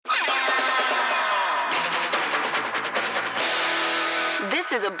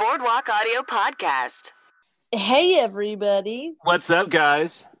This is a Boardwalk Audio podcast. Hey, everybody. What's up,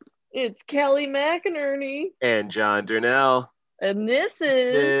 guys? It's Kelly McInerney. And John Durnell. And this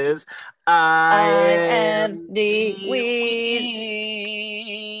is I am the weed.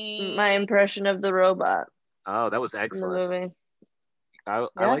 weed. My impression of the robot Oh, that was in the excellent. movie. I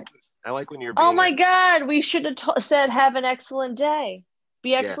like when you're. Oh my God! We should have said "Have an excellent day."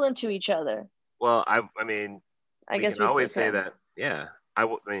 Be excellent to each other. Well, I mean, I guess can we always still say can. that. Yeah, I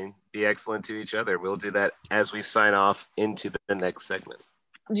mean, be excellent to each other. We'll do that as we sign off into the next segment.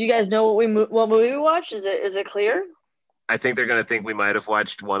 Do you guys know what movie we watched? Is it clear? I think they're going to think we might have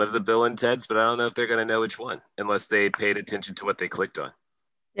watched one of the Bill and Ted's, but I don't know if they're going to know which one unless they paid attention to what they clicked on.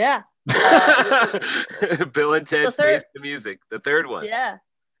 Yeah. Bill and Ted Face the Music, the third one. Yeah.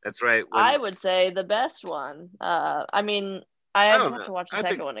 That's right. I would say the best one. I mean, I have to watch the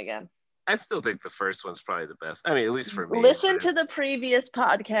second one again. I still think the first one's probably the best. I mean, at least for me. Listen to the previous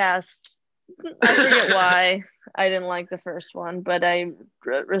podcast. I forget why I didn't like the first one, but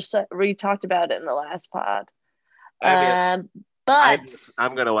we talked about it in the last pod. I'm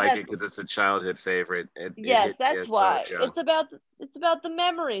gonna like it because it's a childhood favorite. That's why. It's about the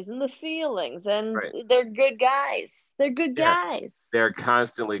memories and the feelings, and they're good guys. They're good guys. They're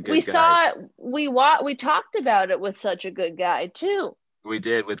constantly good. We saw it. We talked about it with such a good guy too. We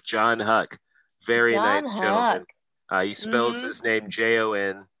did with John Huck. Very nice gentleman. He spells his name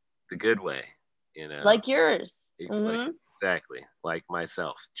Jon the good way. You know, like yours. Exactly, like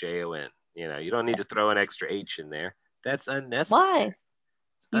myself, Jon. You know, you don't need to throw an extra H in there. That's unnecessary.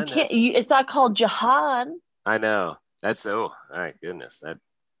 Why? You can't. It's not called Jahan. I know. That's all right. Goodness, that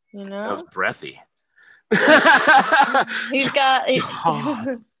sounds breathy. He's got he's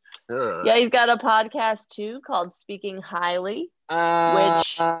got a podcast too called Speaking Highly,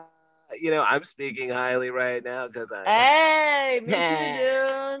 which I'm speaking highly right now because me too,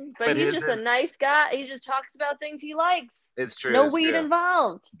 dude. But he's just a nice guy. He just talks about things he likes. It's true. No weed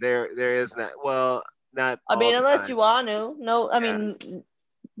involved. There is not. Well, not. I mean, unless you want to. No, I mean,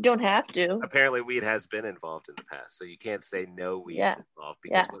 don't have to. Apparently, weed has been involved in the past, so you can't say no weed is involved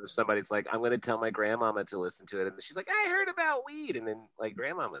because what if somebody's like, "I'm going to tell my grandmama to listen to it," and she's like, "I heard about weed," and then like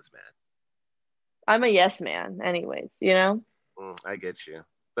grandmama's mad. I'm a yes man, anyways. You know. I get you.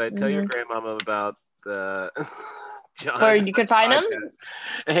 But tell your grandmama about the John. Where you can find him?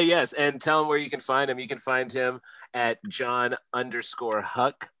 Hey, yes, and tell him where you can find him. You can find him at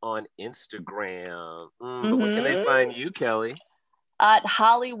John_Huck on Instagram. But where can they find you, Kelly? At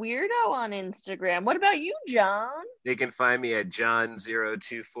Holly Weirdo on Instagram. What about you, John? They can find me at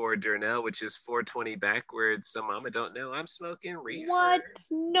John024 Durnell, which is 420 backwards. So mama don't know I'm smoking reefer. What?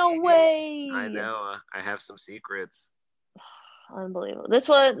 No way. I know. I have some secrets. Unbelievable. This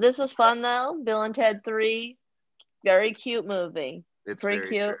was fun though. Bill and Ted 3, very cute movie. It's pretty very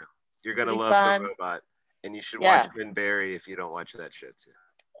cute. True. You're gonna love the robot, and you should watch Ben Barry if you don't watch that shit too.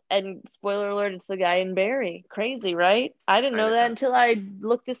 And spoiler alert, it's the guy in Barry. Crazy, right? I didn't know that until I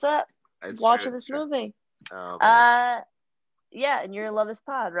looked this up. Watching this movie. Oh, and you're gonna love this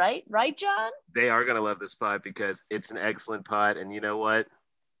pod, right? Right, John? They are gonna love this pod because it's an excellent pod, and you know what?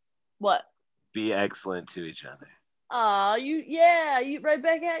 What? Be excellent to each other. Oh, you right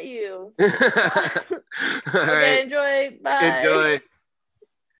back at you. Okay, right. Enjoy. Bye. Enjoy.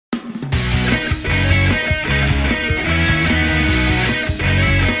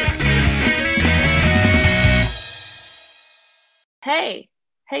 Hey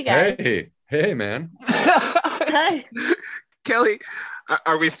guys. Hey, man. Hi. Kelly,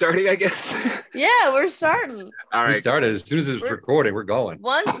 are we starting, I guess? Yeah, we're starting. All right. We started. As soon as it's recording, we're going.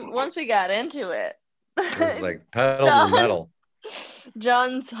 Once we got into it. It's like pedal to the metal.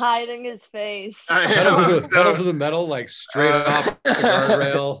 John's hiding his face. Pedal to the metal, like straight off the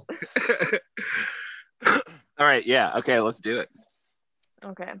guardrail. All right. Yeah. Okay. Let's do it.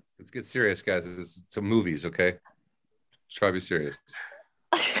 Okay. Let's get serious, guys. It's some movies, okay? Try to be serious.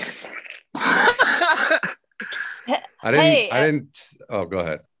 I didn't. Oh, go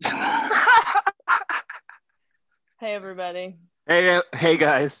ahead. Hey, everybody. Hey,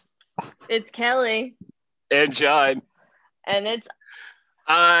 guys. It's Kelly. And John. And it's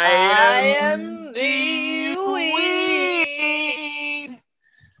I am the weed.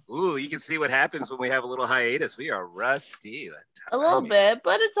 Ooh, you can see what happens when we have a little hiatus. We are rusty. A little bit,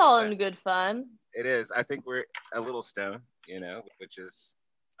 but it's all in good fun. It is. I think we're a little stoned, which is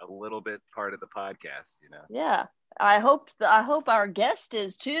a little bit part of the podcast, Yeah. I hope our guest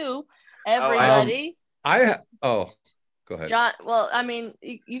is too. Everybody. Go ahead. John. Well, I mean,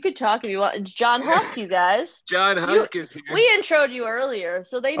 you could talk if you want. It's John Huck, you guys. John Huck is here. We introed you earlier,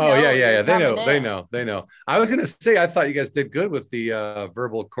 so they know. Oh yeah. They They know. I was gonna say I thought you guys did good with the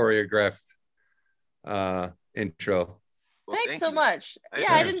verbal choreographed intro. Well, Thanks thank so you. much.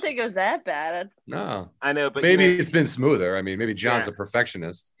 Yeah, I didn't think it was that bad. No, I know, but maybe it's been smoother. I mean, maybe John's a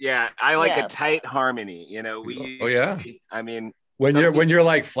perfectionist. Yeah, I like Yeah. a tight harmony. I mean, when you're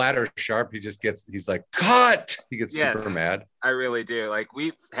like flat or sharp, he's like cut. He gets super mad. I really do. Like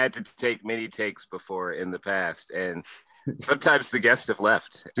we've had to take many takes before in the past, and sometimes the guests have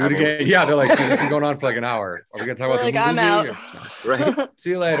left. Do it again. Yeah, they're like, it's been going on for like an hour. Are we gonna talk about the movie? I'm out. Right.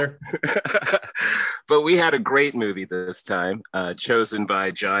 See you later. But we had a great movie this time, chosen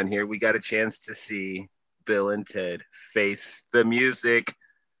by John here. We got a chance to see Bill and Ted Face the Music.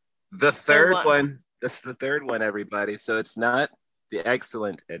 The third one. That's the third one, everybody. So it's not The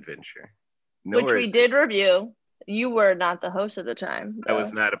Excellent Adventure. Which we did review. You were not the host at the time. I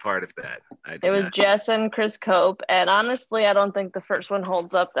was not a part of that. It was Jess and Chris Cope. And honestly, I don't think the first one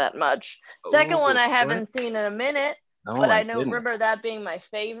holds up that much. Second one I haven't seen in a minute. But I remember that being my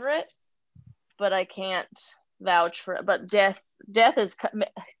favorite. But I can't vouch for it. But Death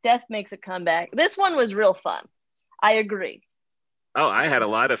makes a comeback. This one was real fun. I agree. Oh, I had a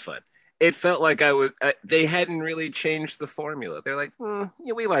lot of fun. It felt like they hadn't really changed the formula. They're like,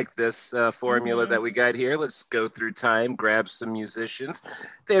 we like this formula that we got here. Let's go through time, grab some musicians.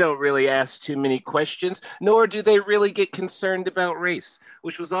 They don't really ask too many questions, nor do they really get concerned about race,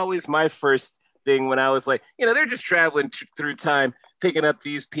 which was always my first thing when I was like, they're just traveling through time, picking up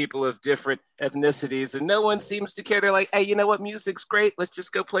these people of different ethnicities, and no one seems to care. They're like, hey, you know what? Music's great. Let's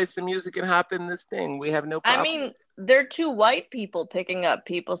just go play some music and hop in this thing. We have no problem. I mean, they're two white people picking up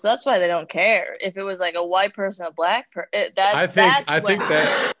people, so that's why they don't care. If it was like a white person, a black person, I think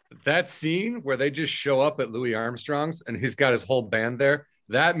that scene where they just show up at Louis Armstrong's and he's got his whole band there,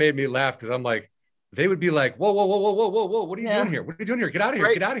 that made me laugh because I'm like, they would be like, whoa, what are you doing here? What are you doing here? Get out of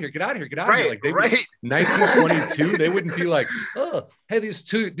here, get out of here, get out of here, get out of here. Like they 1922, they wouldn't be like, oh, hey, these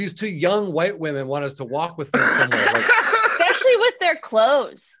two young white women want us to walk with them somewhere. Like, especially with their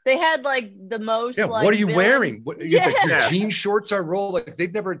clothes. They had like the most what are you wearing? Your jean shorts are rolled. Like they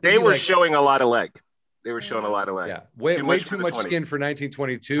were showing a lot of leg. They were showing a lot of leg. Yeah, way too much skin for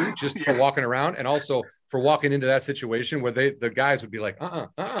 1922, just for walking around, and also for walking into that situation where the guys would be like,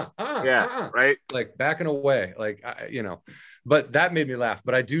 right, like backing away, like But that made me laugh.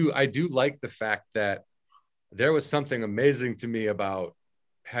 But I do like the fact that there was something amazing to me about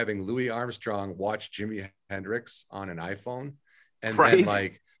having Louis Armstrong watch Jimi Hendrix on an iPhone, and then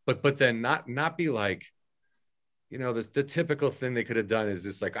like, but then not be like, the typical thing they could have done is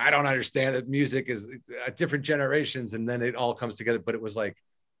just like, I don't understand that music is different generations. And then it all comes together. But it was like,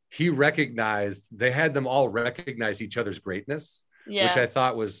 they had them all recognize each other's greatness, which I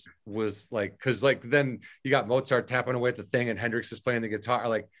thought was like, cause like, then you got Mozart tapping away at the thing and Hendrix is playing the guitar.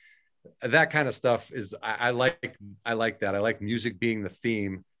 Like that kind of stuff is, I like that. I like music being the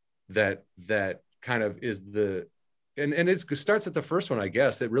theme that kind of is and it starts at the first one, I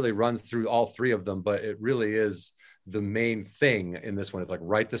guess. It really runs through all three of them, but it really is the main thing in this one. It's like,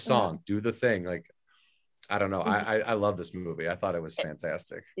 write the song, do the thing. Like, I don't know. I love this movie. I thought it was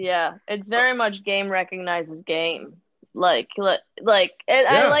fantastic. Yeah. It's very much game recognizes game. I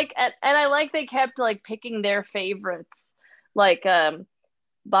like they kept like picking their favorites, like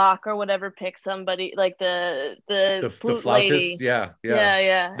Bach or whatever picked somebody like the flute lady. Yeah.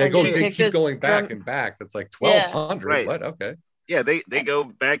 They keep going back and back. That's like 1200. Right. What? Okay. Yeah, they go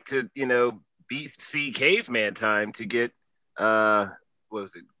back to BC caveman time to get what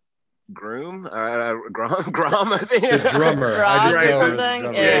was it? Grom, I think. The drummer. I just know the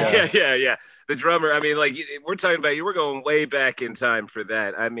drummer. Yeah. The drummer. I mean, like we're talking about, you were going way back in time for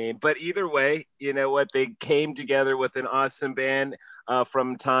that. I mean, but either way, you know what? They came together with an awesome band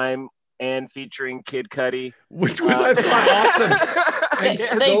from time and featuring Kid Cudi, which was I thought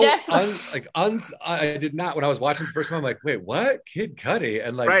awesome. I did not, when I was watching the first time, I'm like, wait, what? Kid Cudi?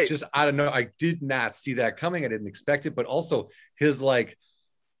 And like, just I don't know. I did not see that coming. I didn't expect it, but also his like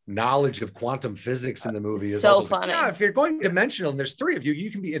knowledge of quantum physics in the movie is so also funny. Like, if you're going dimensional and there's three of you,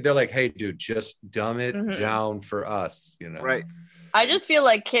 you can be. They're like, hey, dude, just dumb it down for us, Right. I just feel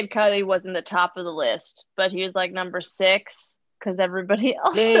like Kid Cudi was in the top of the list, but he was like number 6 because everybody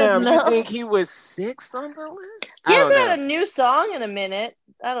else. Damn, you think he was 6th on the list? He hasn't had a new song in a minute.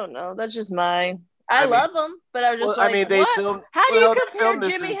 I don't know. That's just I love him. But I was just like, they what? filmed. How do you compare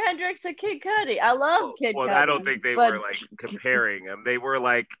Jimi Hendrix to Kid Cudi? I love Kid Cudi. I don't think they were like comparing him. They were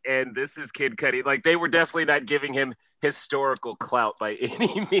like, and this is Kid Cudi. Like they were definitely not giving him historical clout by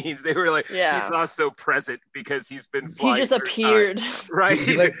any means. They were like, he's also present because he's been flying. He just appeared, right?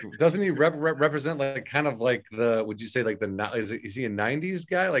 He like, doesn't he represent like kind of like the? Would you say like the? Is he a '90s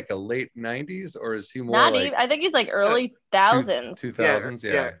guy, like a late '90s, or is he more not like? Even, I think he's like early 2000s.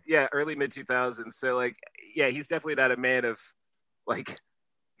 2000s, yeah, early mid 2000s. So like, yeah, he's definitely not a man of like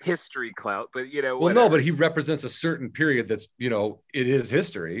history clout, but you know, well, no, but he represents a certain period that's, you know, it is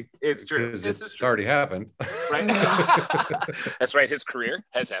history. It's true. It's already happened. Right. That's right. His career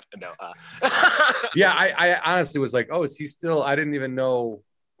has happened. No. Yeah, I honestly was like, oh, is he still? I didn't even know,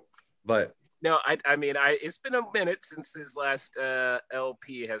 but. No, I mean, it's been a minute since his last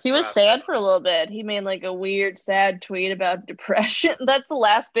LP has. He was sad for a little bit. He made like a weird, sad tweet about depression. That's the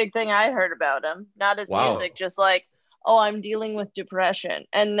last big thing I heard about him. Not his music, just like, oh, I'm dealing with depression.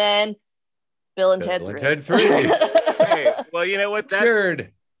 And then Bill and Ted 3. Hey, well, you know what?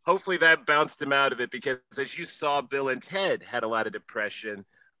 That hopefully that bounced him out of it, because as you saw, Bill and Ted had a lot of depression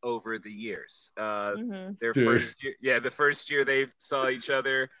over the years. Their first year, the first year they saw each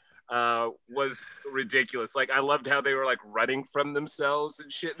other was ridiculous. Like I loved how they were like running from themselves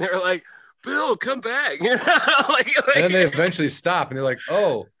and shit. And they were like, Bill, come back. You know? like, and then they eventually stop and they're like,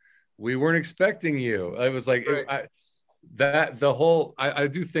 oh, we weren't expecting you. I was like, right. I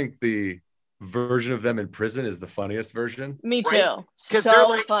do think the version of them in prison is the funniest version. Me too. Right? Because so they're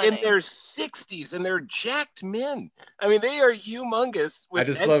like funny. in their 60s and they're jacked men. I mean, they are humongous with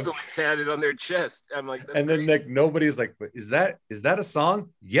excellence tatted on their chest. I'm like, and then like nobody's like, is that a song?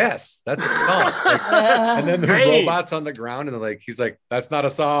 Yes, that's a song. Like, and then the robots on the ground and they're like, he's like, that's not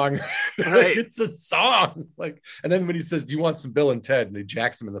a song. Right. Like, it's a song. Like, and then when he says, do you want some Bill and Ted? And he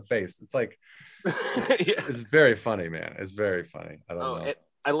jacks him in the face. It's like, it's very funny, man. It's very funny. I don't know.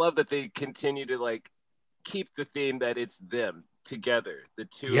 I love that they continue to like keep the theme that it's them together, the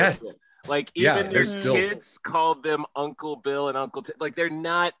two of them. Like even their kids called them Uncle Bill and Uncle Ted. Like they're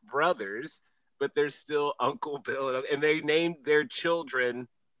not brothers, but they're still Uncle Bill, and they named their children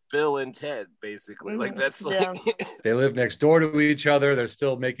Bill and Ted, basically. Like that's like they live next door to each other. They're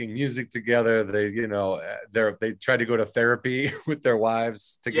still making music together. They, you know, they try to go to therapy with their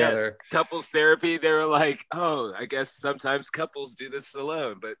wives together. Yes, couples therapy. They were like, oh, I guess sometimes couples do this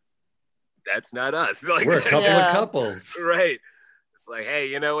alone, but that's not us. Like, we're a couple of couples, right? It's like, hey,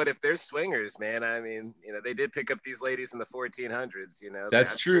 you know what? If they're swingers, man, I mean, you know, they did pick up these ladies in the 1400s. You know,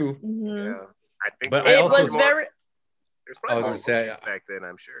 that's true. You know, I think, but it was very. There's probably more back then,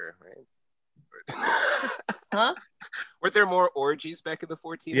 I'm sure, right? Huh? Weren't there more orgies back in the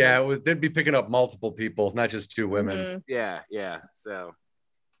 1400s? Yeah, they'd be picking up multiple people, not just two women. Yeah. So,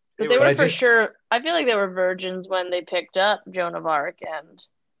 but they were for sure. I feel like they were virgins when they picked up Joan of Arc and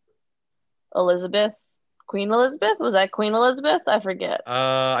Elizabeth. Queen Elizabeth? Was that Queen Elizabeth? I forget.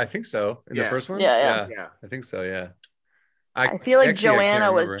 I think so. In the first one? Yeah. I think so, yeah. I feel like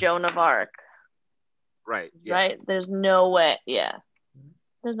Joanna was Joan of Arc. Right. Yeah. Right? There's no way. Yeah.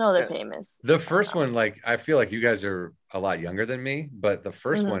 There's no other famous. The first one, like, I feel like you guys are a lot younger than me, but the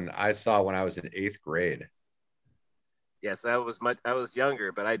first one I saw when I was in 8th grade. Yes, I was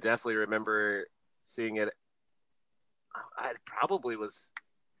younger, but I definitely remember seeing it. I probably was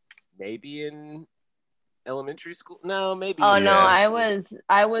maybe in elementary school. No, maybe. Oh no, I was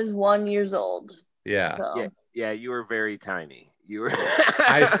 1 year old. Yeah. So. Yeah, you were very tiny. You were.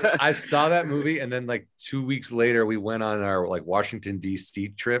 I saw that movie, and then like 2 weeks later, we went on our like Washington D.C.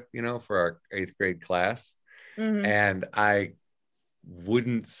 trip, you know, for our 8th grade class, and I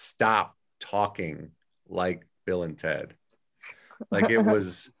wouldn't stop talking like Bill and Ted. Like it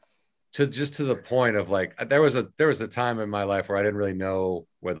was to the point of like there was a time in my life where I didn't really know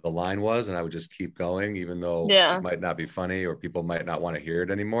where the line was, and I would just keep going, even though it might not be funny or people might not want to hear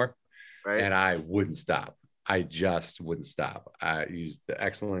it anymore. Right. And I wouldn't stop. I just wouldn't stop. I used the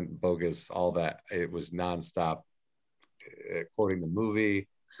excellent, bogus, all that. It was nonstop, quoting the movie.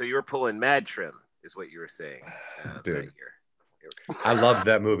 So you were pulling mad trim, is what you were saying, dude. I loved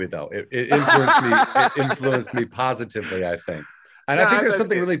that movie, though. It influenced me. It influenced me positively, I think. And I think there's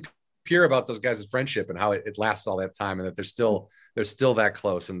something really pure about those guys' friendship and how it lasts all that time, and that they're still that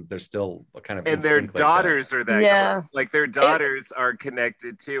close, and they're still kind of. And their daughters are that close. Like their daughters are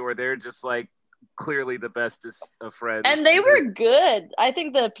connected too, or they're just like clearly the bestest of friends. And they were good. I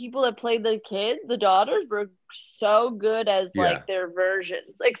think the people that played the kids, the daughters, were so good as like their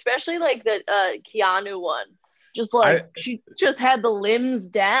versions, like, especially like the Keanu one. Just like she just had the limbs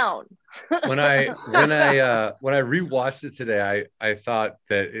down. when I rewatched it today, I thought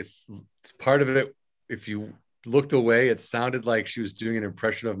that if part of it, if you looked away, it sounded like she was doing an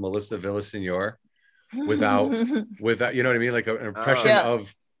impression of Melissa Villaseñor without, you know what I mean? Like an impression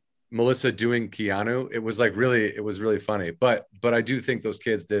of Melissa doing Keanu. It was really funny. But I do think those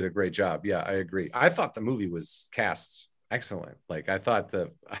kids did a great job. Yeah, I agree. I thought the movie was cast excellent. Like I thought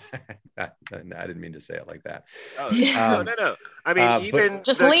I didn't mean to say it like that. Oh, no. I mean, even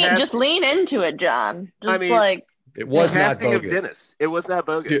just lean into it, John. It was not bogus. Of Dennis. It was not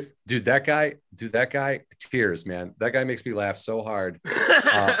bogus. Dude, that guy, tears, man. That guy makes me laugh so hard.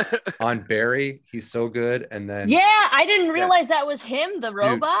 On Barry, he's so good. And then I didn't realize that was him, the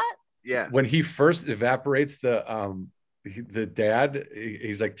robot. Yeah. When he first evaporates the dad,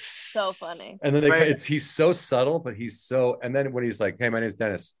 he's like so funny. And then he's so subtle, but he's so. And then when he's like, "Hey, my name's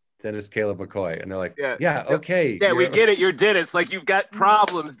Dennis Caleb McCoy," and they're like, "Yeah, okay, yeah, we get it. You're Dennis. Like you've got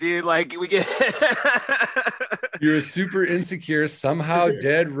problems, dude. Like we get." You're a super insecure, somehow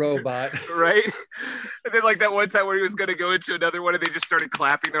dead robot, right? And then like that one time where he was going to go into another one, and they just started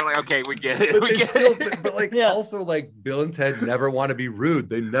clapping. They're like, "Okay, we get it." But also like Bill and Ted never want to be rude.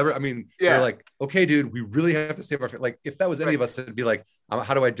 They never. I mean, they're like, "Okay, dude, we really have to save our." Like if that was any of us, it'd be like,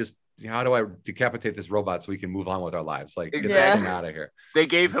 "How do I decapitate this robot so we can move on with our lives? Like, get this thing out of here." They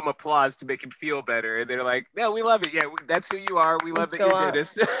gave him applause to make him feel better. And they're like, "No, we love it. Yeah, that's who you are. We love that you're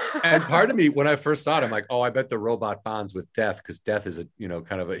Dennis." And part of me, when I first saw it, I'm like, "Oh, I bet the robot bonds with Death because Death is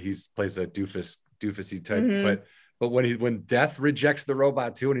plays a doofusy type." But when Death rejects the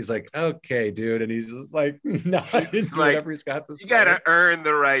robot too, and he's like, "Okay, dude," and he's just like, "No, he's like, whatever he's got to say." You got to earn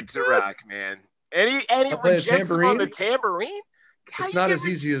the right to rock, man. And he rejects him on the tambourine. It's not as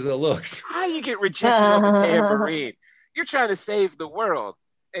easy as it looks. How you get rejected on the tambourine? You're trying to save the world.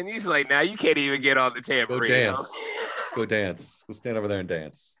 And he's like, "Now you can't even get on the tambourine." Go dance. Go stand over there and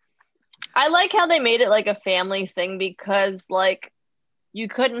dance. I like how they made it like a family thing because like you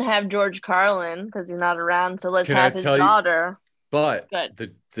couldn't have George Carlin because he's not around. So let's have his daughter. But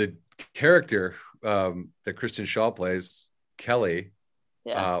the character that Kristen Shaw plays, Kelly,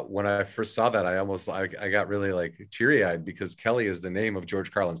 when I first saw that, I got really like teary eyed because Kelly is the name of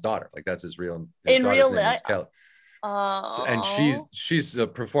George Carlin's daughter. Like that's his real name is Kelly. And she's a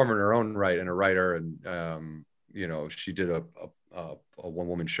performer in her own right and a writer, and she did a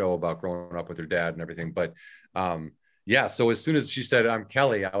one-woman show about growing up with her dad and everything. But so as soon as she said I'm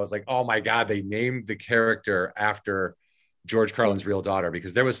Kelly, I was like, oh my god, they named the character after George Carlin's real daughter,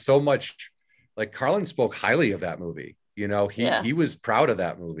 because there was so much, like, Carlin spoke highly of that movie. He was proud of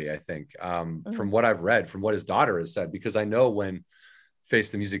that movie, I think, from what I've read, from what his daughter has said, because I know when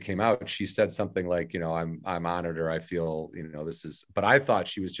Face the Music came out, she said something like, I'm honored, or I feel, this is, but I thought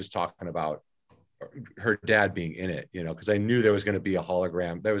she was just talking about her dad being in it, because I knew there was going to be a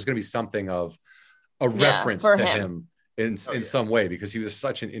hologram. There was going to be something of a reference to him in some way, because he was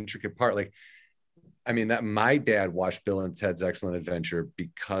such an intricate part. Like, I mean, that my dad watched Bill and Ted's Excellent Adventure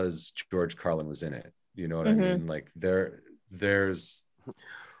because George Carlin was in it. You know what I mean? Like he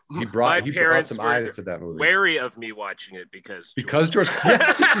brought some eyes to that movie. Wary of me watching it because George.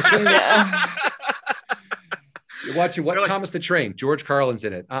 You're watching what? Like, Thomas the Train. George Carlin's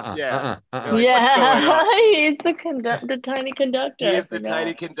in it. He's the tiny conductor. He is the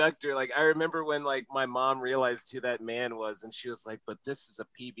tiny conductor. Like, I remember when like my mom realized who that man was, and she was like, "But this is a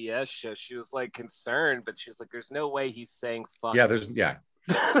PBS show." She was like concerned, but she was like, "There's no way he's saying fuck." Yeah, there's no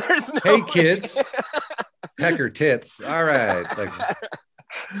hey, kids, pecker tits. All right, like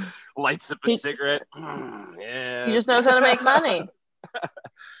lights up a cigarette. He just knows how to make money.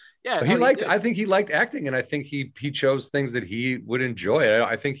 Yeah, I think he liked acting, and I think he chose things that he would enjoy.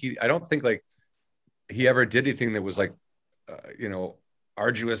 I don't think like he ever did anything that was like,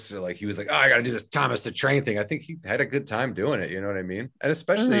 arduous, or like he was like, "Oh, I got to do this Thomas the Train thing." I think he had a good time doing it. You know what I mean? And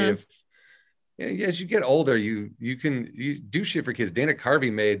especially if as you get older, you do shit for kids. Dana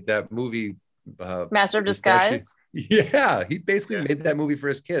Carvey made that movie, Master of Disguise. He basically made that movie for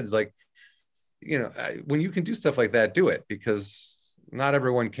his kids. Like, when you can do stuff like that, do it, because not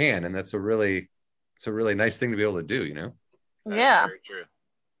everyone can, and it's a really nice thing to be able to do, Yeah. Very true.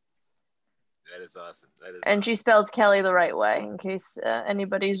 That is awesome. And she spells Kelly the right way, in case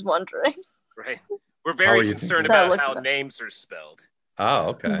anybody's wondering. Right. We're very concerned about how names are spelled. Oh,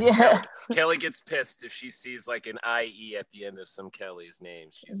 okay. Yeah. Kelly gets pissed if she sees like an IE at the end of some Kelly's name.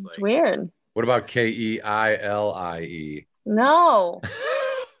 She's it's weird. What about KEILIE? No.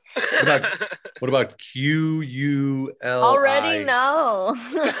 What about QULI? Already no.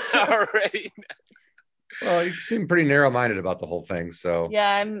 Already. Well, you seem pretty narrow-minded about the whole thing, so.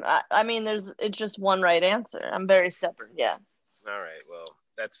 Yeah, it's just one right answer. I'm very stubborn. Yeah. All right. Well,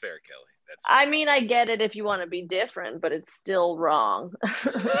 that's fair, Kelly. That's fair. I mean, I get it if you want to be different, but it's still wrong.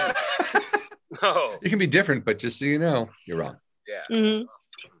 No. You can be different, but just so you know, you're wrong. Yeah. Mm-hmm.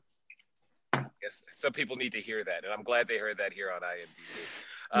 I guess some people need to hear that, and I'm glad they heard that here on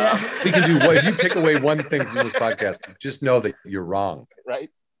IMDb. We can do what if you take away one thing from this podcast, just know that you're wrong. Right?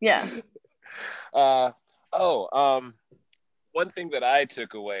 Yeah. One thing that I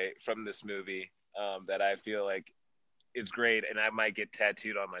took away from this movie that I feel like is great, and I might get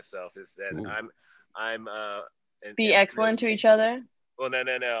tattooed on myself, is that I'm be excellent to each other. Well,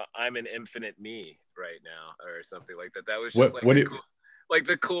 no. I'm an infinite me right now, or something like that. That was just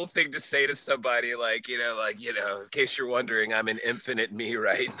the cool thing to say to somebody, like, in case you're wondering, I'm an infinite me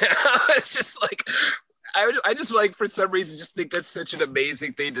right now. It's just like, I just like, for some reason, just think that's such an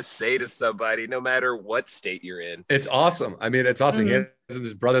amazing thing to say to somebody, no matter what state you're in. It's awesome. I mean, it's awesome. Mm-hmm. He has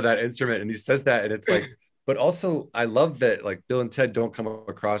his brother that instrument, and he says that, and it's like, but also I love that, like, Bill and Ted don't come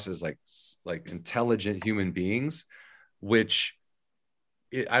across as like intelligent human beings, which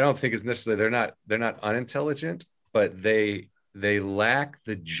I don't think is necessarily, they're not unintelligent, but they lack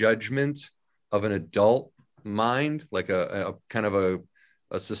the judgment of an adult mind, like a kind of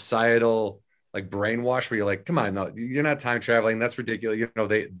a societal, like, brainwash, where you're like, come on, no, you're not time traveling. That's ridiculous. You know,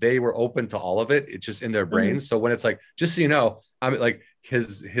 they were open to all of it. It's just in their brains. Mm-hmm. So when it's like, just so you know, I'm like,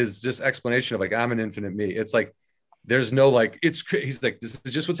 his just explanation of, like, I'm an infinite me. It's like, there's no, like, he's like, this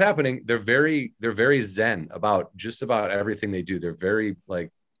is just what's happening. They're very zen about just about everything they do. They're very,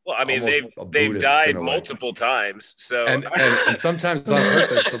 like, well, I mean, they've died multiple times, so and sometimes on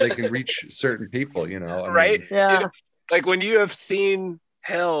purpose, so they can reach certain people, you know, right? Yeah. Like, when you have seen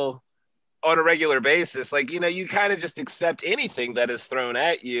hell on a regular basis, like, you kind of just accept anything that is thrown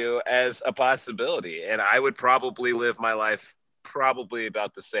at you as a possibility. And I would probably live my life probably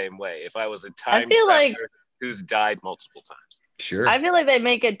about the same way if I was a time traveler who's died multiple times. Sure. I feel like they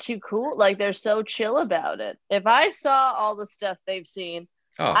make it too cool. Like, they're so chill about it. If I saw all the stuff they've seen,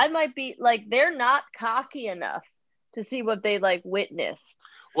 I might be like, they're not cocky enough to see what they, like, witnessed.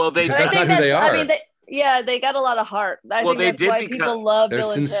 Well, that's not who they are. I mean, they got a lot of heart. I think that's why people love Bill and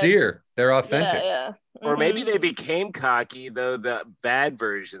Ted. They're sincere. They're authentic. Yeah. Mm-hmm. Or maybe they became cocky, though, the bad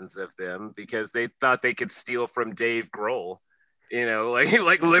versions of them, because they thought they could steal from Dave Grohl. You know, like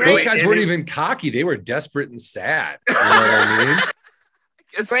literally. Those guys weren't even cocky. They were desperate and sad. You know what I mean?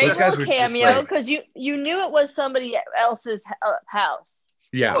 Great little cameo, because you knew it was somebody else's house.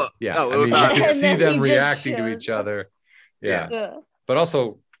 Yeah, well, yeah. I mean, you could see them reacting to each other. Yeah. But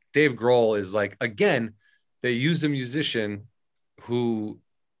also, Dave Grohl is, like, again, they use a musician who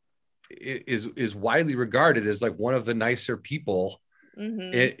is widely regarded as, like, one of the nicer people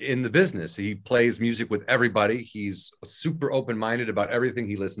in the business. He plays music with everybody. He's super open-minded about everything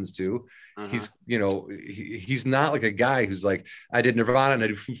he listens to. He's, he's not like a guy who's like, I did Nirvana and I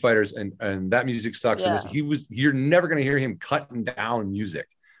did Foo Fighters and that music sucks. Yeah. And you're never going to hear him cutting down music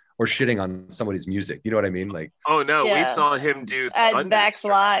or shitting on somebody's music. You know what I mean? Like, oh no, we saw him do at Vax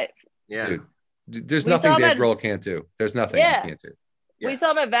Live. Yeah. Dude, there's nothing Dave Grohl can't do. There's nothing he can't do. Yeah. We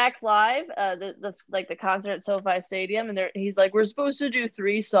saw him at Vax Live, the concert at SoFi Stadium, and he's like, we're supposed to do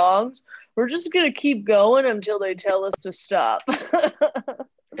 3 songs. We're just gonna keep going until they tell us to stop.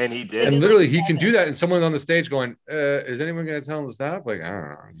 And he did. And literally, he can do that. And someone's on the stage going, "Is anyone gonna tell him to stop?" Like, I don't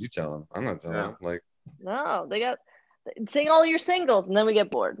know. You tell him. I'm not telling him. Like, no, they got sing all your singles, and then we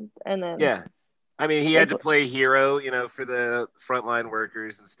get bored. And then I mean, he had to play hero, for the frontline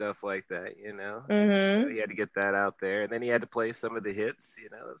workers and stuff like that, he had to get that out there. And then he had to play some of the hits,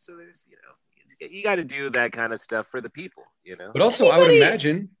 so there's, you got to do that kind of stuff for the people, But also, I would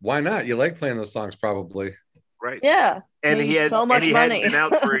imagine, why not? You like playing those songs, probably. Right. Yeah. And he had so much money. Hadn't been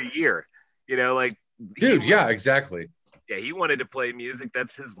out for a year, like. Dude, yeah, exactly. Yeah, he wanted to play music.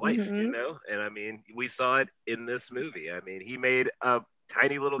 That's his life, And I mean, we saw it in this movie. I mean, he made a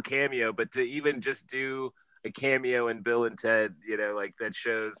tiny little cameo, but to even just do a cameo in Bill and Ted, like, that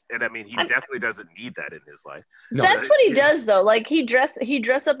shows. And I mean, he definitely doesn't need that in his life. No, that's what he does, though. Like, he dress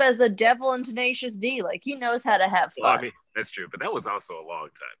up as the devil in Tenacious D. Like, he knows how to have fun. Well, I mean, that's true, but that was also a long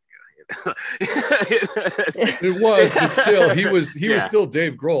time ago. It was, but still, he was still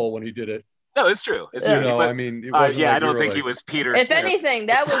Dave Grohl when he did it. No, it's true. It's true. I mean, it wasn't I don't think he was Peter. If Smith. anything,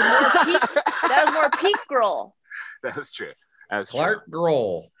 that was more peak Grohl. That was true. Clark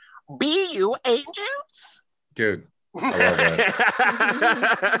Grohl. Be you angels, dude. I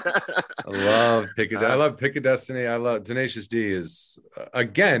love that. I love Pick a Destiny. I love Tenacious D. Is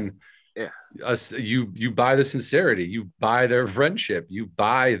again. Yeah. You buy the sincerity. You buy their friendship. You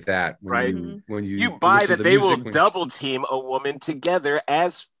buy that when you buy that they will double team a woman together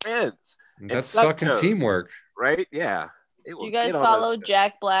as friends. That's fucking teamwork, right? Yeah. Do you guys follow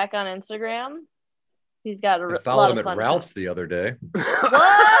Jack Black on Instagram? He's got I followed him at Ralph's the other day.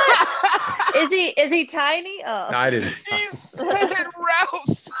 What? Is he tiny? Oh, No, I didn't. He's at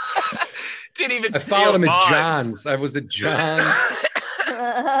Ralph's. Didn't even. I followed him at John's. I was at John's.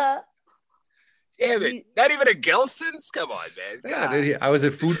 Damn it! Not even a Gelson's. Come on, man. Yeah, I was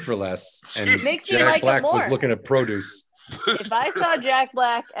at Food for Less, and Makes me Jack like Black him more. was looking at produce. If I saw Jack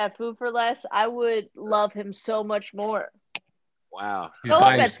Black at Food for Less, I would love him so much more. Wow. He's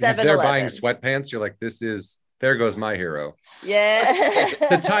there buying sweatpants. You're like, there goes my hero. Yeah.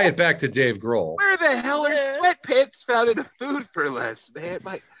 To tie it back to Dave Grohl. Where the hell are sweatpants found in a Food for Less, man?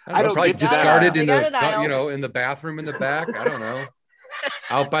 I don't probably get discarded in the bathroom in the back. I don't know.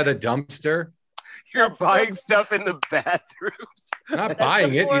 Out by the dumpster. You're buying stuff in the bathrooms. Not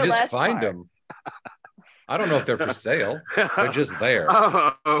buying it. You just find them. I don't know if they're for sale. They're just there.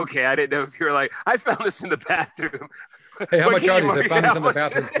 Oh, okay. I didn't know if you were like, I found this in the bathroom. Hey, how much are these? I found these on the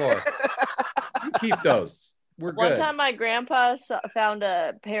bathroom floor. You keep those. We're good. One time my grandpa found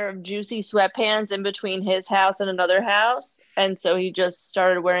a pair of juicy sweatpants in between his house and another house. And so he just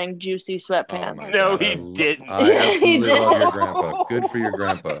started wearing juicy sweatpants. Oh no, he didn't. I absolutely love your grandpa. Good for your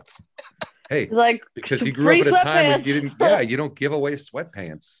grandpa. Hey, like, because he grew up at a time when you don't give away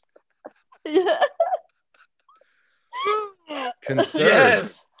sweatpants. Yeah. Conserve.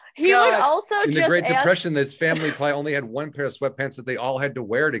 Yes. He would also in the Great Depression, this family probably only had one pair of sweatpants that they all had to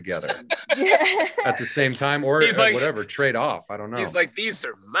wear together at the same time, or whatever, trade off. I don't know. He's like, these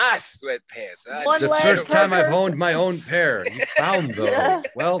are my sweatpants. The first time I've owned my own pair. You found those. Yeah.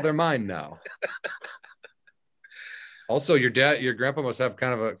 Well, they're mine now. Also, your grandpa must have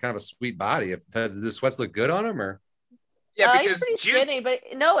kind of a sweet body. Does the sweats look good on him, or? Yeah, because he's pretty skinny, but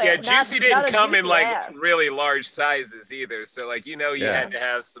no, Juicy didn't come in really large sizes either. So you had to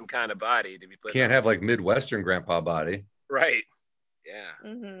have some kind of body to be put. Can't have like Midwestern grandpa body. Right. Yeah.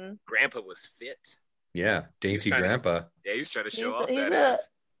 Mm-hmm. Grandpa was fit. Yeah, dainty grandpa. He was trying to show off that.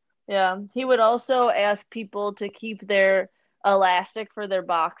 Yeah, he would also ask people to keep their elastic for their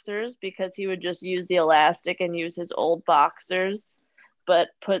boxers because he would just use the elastic and use his old boxers, but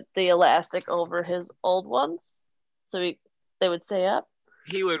put the elastic over his old ones. So they would stay up.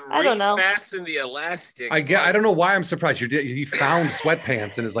 He would refasten the elastic. I don't know why I'm surprised. He found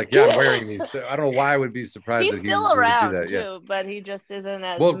sweatpants and is like, yeah, I'm wearing these. I don't know why I would be surprised. He's still around would do that. Too, but he just isn't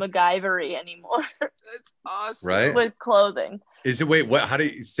as MacGyver-y anymore. That's awesome, right? With clothing. Is it? Wait, what? How do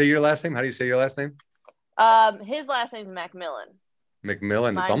you say your last name? His His last name's Macmillan.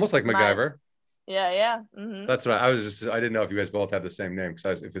 McMillan. It's almost like MacGyver. Yeah. Mm-hmm. That's what I didn't know if you guys both had the same name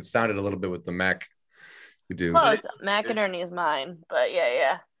because if it sounded a little bit with the Mac. We do. Close. McInerney is mine, but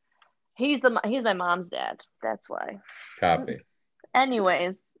yeah. He's my mom's dad. That's why. Copy.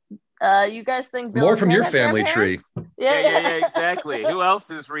 Anyways, you guys think more from your family tree? Yeah, exactly. Who else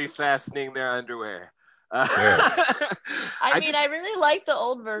is refastening their underwear? I mean, I really like the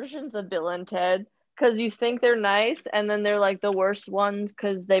old versions of Bill and Ted because you think they're nice, and then they're like the worst ones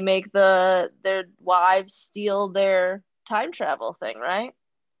because they make their wives steal their time travel thing, right?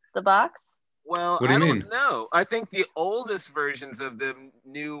 The box. Well, what do you mean? Don't know. I think the oldest versions of them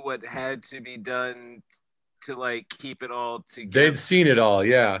knew what had to be done to keep it all together. They'd seen it all,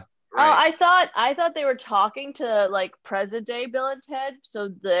 yeah. Right. Oh, I thought they were talking to present day Bill and Ted, so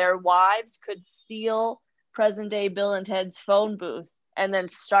their wives could steal present day Bill and Ted's phone booth and then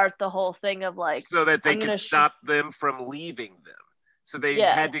start the whole thing of so that they could stop them from leaving them. So they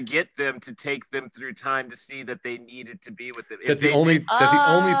had to get them to take them through time to see that they needed to be with them. That the only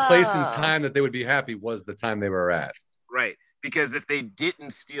place in time that they would be happy was the time they were at. Right. Because if they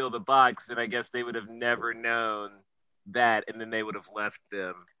didn't steal the box, then I guess they would have never known that, and then they would have left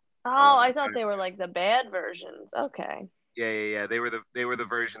them. Oh, I thought they were the bad versions. Okay. Yeah. They were the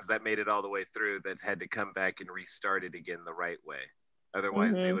versions that made it all the way through that had to come back and restart it again the right way.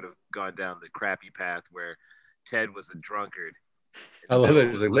 Otherwise, they would have gone down the crappy path where Ted was a drunkard. I love it.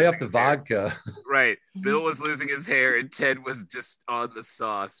 He's lay off the vodka. Right. Bill was losing his hair and Ted was just on the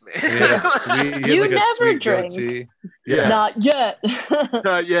sauce, man. You never drink. Yeah. Not yet.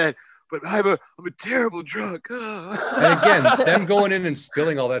 Not yet. But I'm a terrible drunk. And again, them going in and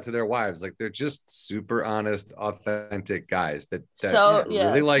spilling all that to their wives, they're just super honest, authentic guys that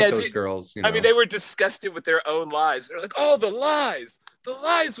really like those girls. I mean, they were disgusted with their own lies. They're like, "Oh, the lies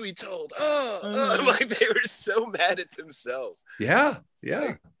we told." They were so mad at themselves. Yeah.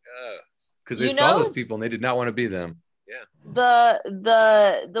 Because they saw those people and they did not want to be them. Yeah. The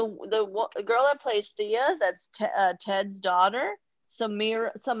girl that plays Thea, that's Ted's daughter.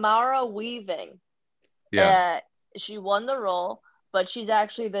 Samara Weaving. Yeah. She won the role, but she's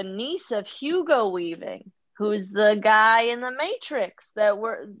actually the niece of Hugo Weaving, who's the guy in the Matrix the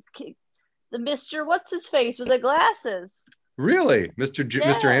Mr. What's his face with the glasses. Really?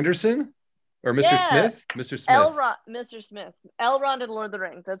 Mr. Anderson? Or Mr. Smith? Mr. Smith. Mr. Smith. Elrond in Lord of the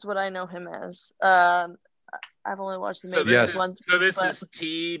Rings. That's what I know him as. I've only watched the Matrix once. So this is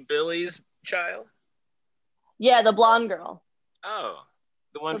T. Billy's child? Yeah, the blonde girl. Oh.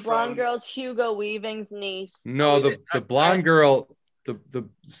 The blonde girl's Hugo Weaving's niece. No, the blonde girl, the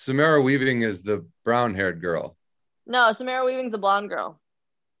Samara Weaving is the brown-haired girl. No, Samara Weaving's the blonde girl.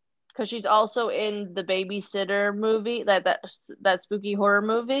 Because she's also in the Babysitter movie, that spooky horror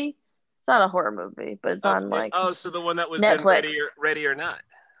movie. It's not a horror movie, but it's on like so the one that was Netflix. in Ready or Not.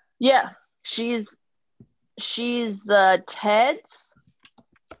 Yeah, she's the Ted's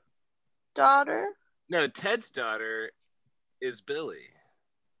daughter. No, Ted's daughter is Billy.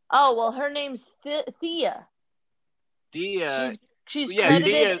 Oh well, her name's Thea. Thea. She's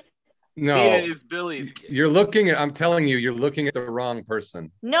credited. Thea is Billy's kid. I'm telling you, you're looking at the wrong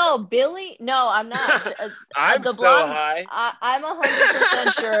person. No, Billy. No, I'm not. I'm the blonde, so high. I'm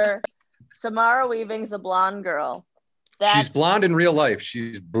 100% sure. Samara Weaving's the blonde girl. She's blonde in real life.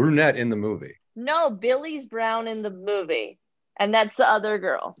 She's brunette in the movie. No, Billy's brown in the movie, and that's the other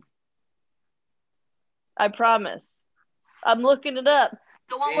girl. I promise. I'm looking it up.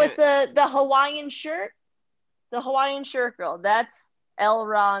 The one with the Hawaiian shirt. The Hawaiian shirt girl. That's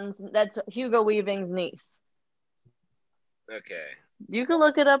that's Hugo Weaving's niece. Okay. You can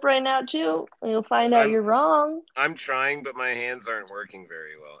look it up right now too, and you'll find out you're wrong. I'm trying, but my hands aren't working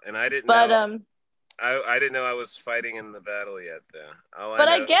very well, and I didn't know. I didn't know I was fighting in the battle yet, though.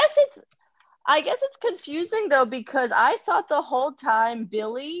 I guess it's confusing though, because I thought the whole time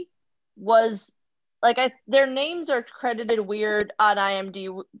Billy was like their names are credited weird on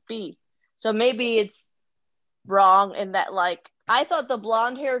IMDb, so maybe it's wrong in that like I thought the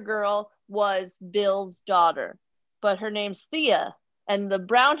blonde hair girl was Bill's daughter, but her name's Thea. And the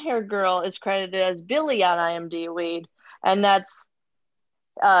brown hair girl is credited as Billy on IMDb, and that's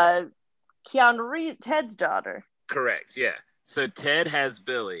Keanu Reeves, Ted's daughter. Correct. Yeah. So Ted has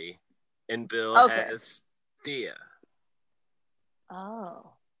Billy, and Bill has Thea.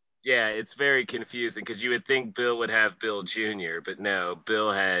 Oh. Yeah, it's very confusing because you would think Bill would have Bill Jr., but no,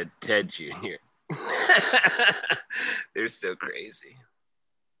 Bill had Ted Jr. They're so crazy.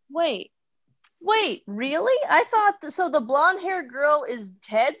 Wait, really? I thought so. The blonde-haired girl is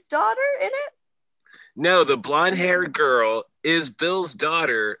Ted's daughter in it? No, the blonde-haired girl is Bill's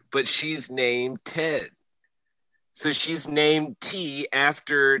daughter, but she's named Ted. So she's named T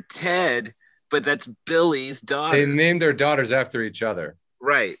after Ted, but that's Billy's daughter. They named their daughters after each other.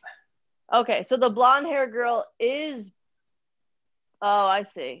 Right. Okay, so the blonde-haired girl is... Oh, I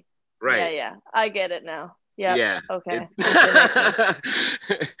see. Right. Yeah. I get it now. Yep. Yeah. Okay.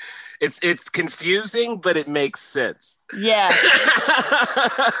 It's confusing, but it makes sense. Yeah.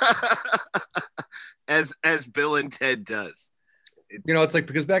 As Bill and Ted does. It's like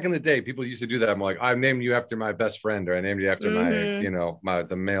because back in the day, people used to do that. I'm like, I named you after my best friend, or I named you after my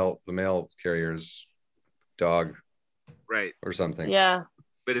the mail carrier's dog, right, or something. Yeah.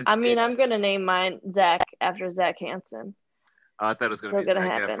 But I'm gonna name mine Zach after Zach Hansen. Oh, I thought it was gonna be Zac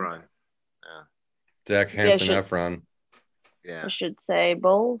Efron. Yeah. Zach Hansen Efron. Yeah. I should say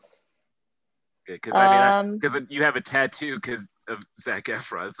both. Because you have a tattoo because of Zac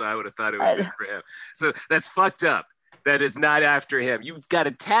Efron, so I would have thought it would be for him. So that's fucked up. That is not after him. You've got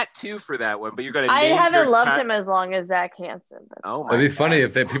a tattoo for that one, but you're going to. I haven't loved him as long as Zach Hansen. It'd be funny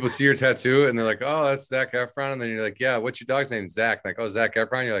if people see your tattoo and they're like, "Oh, that's Zac Efron," and then you're like, "Yeah, what's your dog's name?" Zach. Like, "Oh, Zac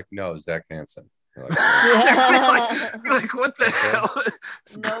Efron." You're like, "No, Zach Hansen." You're like, what the hell?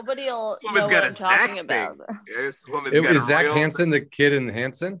 Nobody will know what I'm talking about. Is Zach Hansen the kid in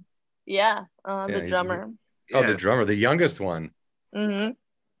Hansen? Yeah, the drummer. The drummer, the youngest one. Mm-hmm.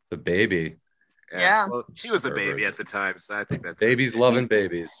 The baby. Yeah. Well, she was a baby at the time, so I think that's babies loving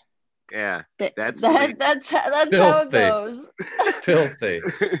babies. Yeah, that's how it goes. Filthy.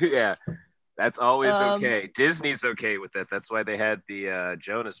 Yeah, that's always okay. Disney's okay with that. That's why they had the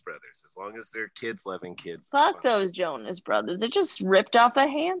Jonas Brothers. As long as they're kids loving kids. Fuck those Jonas Brothers. They just ripped off a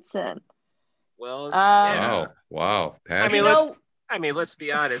Hanson. Well, wow. I mean, let's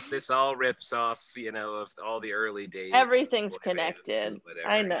be honest. This all rips off, of all the early days. Everything's connected.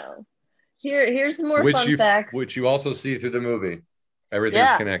 I know. Here's some more fun facts. Which you also see through the movie.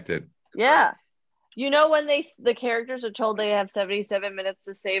 Everything's connected. Yeah. When the characters are told they have 77 minutes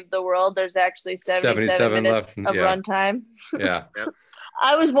to save the world, there's actually 77 minutes left of runtime. Yeah.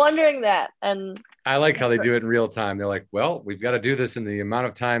 I was wondering that. And I like how they do it in real time. They're like, well, we've got to do this in the amount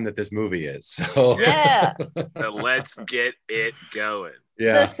of time that this movie is. So yeah. So let's get it going.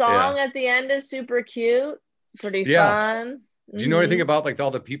 Yeah. The song at the end is super cute. Pretty fun. Do you know anything about like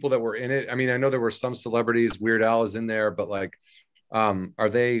all the people that were in it? I mean, I know there were some celebrities. Weird Al is in there, but like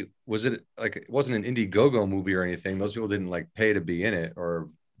Was it like, it wasn't an Indiegogo movie or anything? Those people didn't like pay to be in it or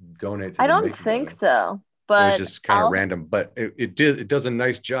donate to I the don't making think of it. so, It was but just kind of random, but it does a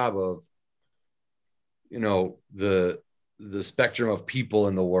nice job of, the spectrum of people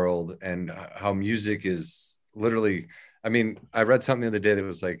in the world and how music is literally, I mean, I read something the other day that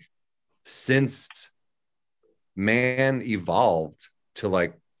was like, since man evolved to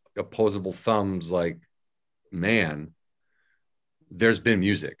like opposable thumbs, like man, there's been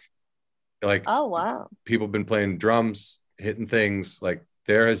music. Like, oh wow, people have been playing drums, hitting things. Like,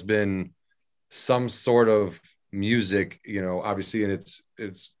 there has been some sort of music, obviously in its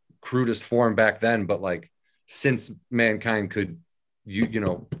crudest form back then, but like since mankind could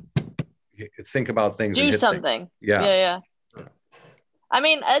think about things do and hit something. Things. Yeah. I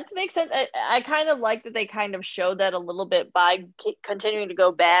mean, it makes sense. I kind of like that they kind of showed that a little bit by continuing to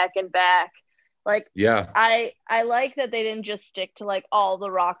go back and back. Like, yeah, I like that they didn't just stick to like all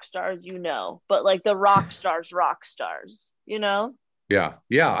the rock stars, but like the rock stars, Yeah.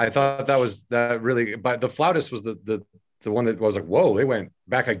 I thought that really, but the flautist was the one that was like, whoa, they went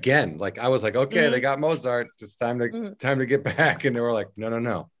back again. Like, I was like, okay, They got Mozart. It's time to get back. And they were like,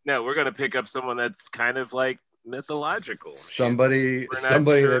 no, we're gonna pick up someone that's kind of like mythological. Somebody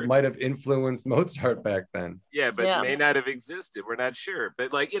that might have influenced Mozart back then. Yeah, but may not have existed. We're not sure.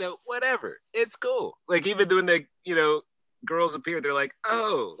 But like, whatever. It's cool. Like, even when the girls appear, they're like,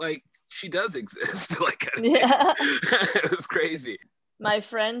 oh, like she does exist. Like, yeah. It was crazy. My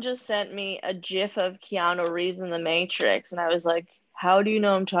friend just sent me a GIF of Keanu Reeves in The Matrix, and I was like, how do you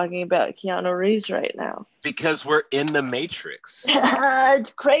know I'm talking about Keanu Reeves right now? Because we're in The Matrix.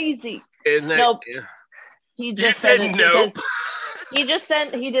 It's crazy. Nope. He just said it nope. He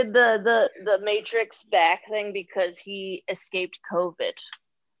did the Matrix back thing because he escaped COVID.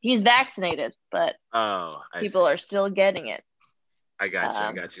 He's vaccinated, but people are still getting it. I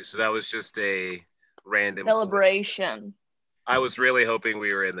got you. So that was just a random celebration. I was really hoping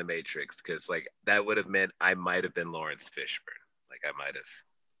we were in The Matrix because, like, that would have meant I might have been Lawrence Fishburne. Like,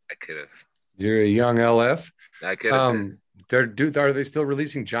 I could have. You're a young LF. I could have. Are they still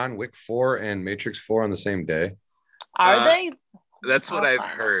releasing John Wick 4 and Matrix 4 on the same day? Are they? That's what I've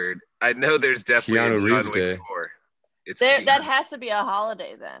heard. I know there's definitely Keanu Reeves Day. 4. That has to be a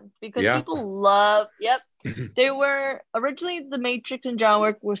holiday then, because people love. Yep, they were originally The Matrix and John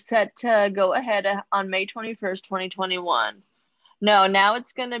Wick were set to go ahead on May 21st, 2021. No, now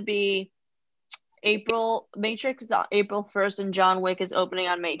it's going to be April. Matrix is on April 1st, and John Wick is opening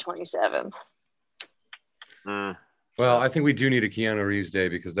on May 27th. Well, I think we do need a Keanu Reeves Day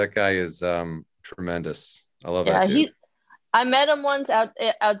because that guy is tremendous. I love that dude. I met him once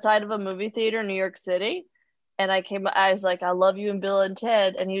outside of a movie theater in New York City, and I was like, I love you and Bill and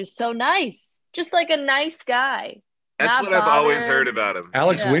Ted, and he was so nice, just like a nice guy. That's what I've always heard about him.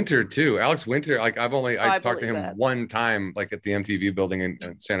 Alex Winter too. Alex Winter, like I talked to him one time, like at the MTV building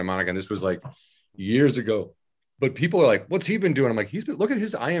in Santa Monica, and this was like years ago. But people are like, "What's he been doing?" I'm like, look at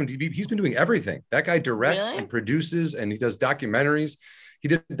his IMDb. He's been doing everything. That guy directs and produces, and he does documentaries. He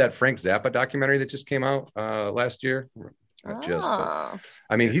did that Frank Zappa documentary that just came out last year. But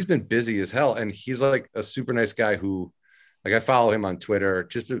I mean, he's been busy as hell, and he's like a super nice guy who, like, I follow him on Twitter.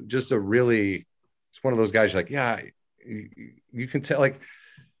 Just a really, it's one of those guys. You're like, yeah. You can tell, like,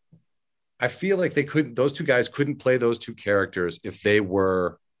 I feel like those two guys couldn't play those two characters if they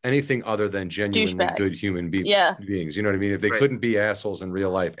were anything other than genuinely good human beings. You know what I mean? If they couldn't be assholes in real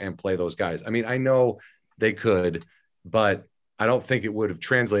life and play those guys. I mean, I know they could, but I don't think it would have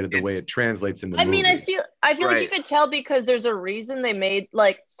translated the way it translates in the movie. I mean, I feel like you could tell because there's a reason they made,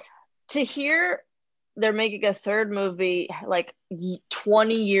 like, to hear they're making a third movie like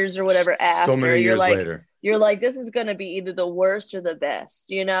 20 years or whatever after. So many years later. You're like, this is going to be either the worst or the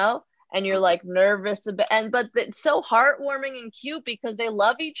best, and you're like nervous about, but it's so heartwarming and cute because they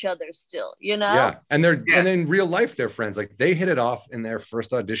love each other still, Yeah, and and in real life they're friends. Like, they hit it off in their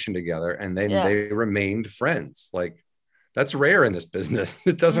first audition together, and then they remained friends. Like, that's rare in this business.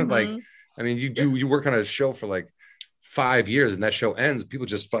 It doesn't like, I mean, you work on a show for like 5 years, and that show ends. People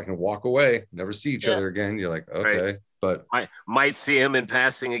just fucking walk away, never see each other again. You're like, okay. But I might see him in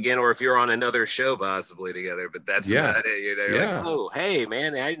passing again, or if you're on another show possibly together, but that's about it. You're like, oh, hey,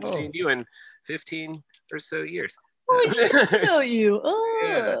 man, I hadn't seen you in 15 or so years. Oh, I didn't know you.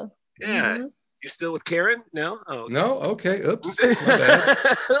 Oh. Yeah. You still with Karen? No? Oh, okay. No? Okay. Oops. My bad.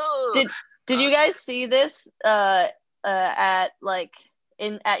 Did you guys see this at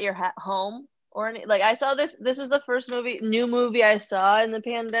your home? Or any, like, I saw this was the first new movie I saw in the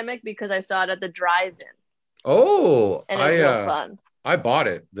pandemic because I saw it at the drive-in. Oh, and it was real fun. I bought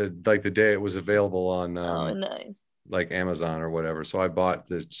it the day it was available on. Nice. like Amazon or whatever. So I bought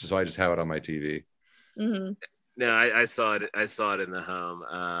this, so I just have it on my TV. Mm-hmm. No, I saw it. I saw it in the home.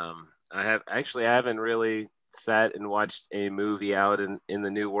 I haven't really sat and watched a movie out in the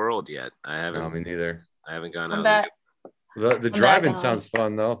new world yet. I haven't. No, me neither. I haven't gone I'm out. back. The drive-in sounds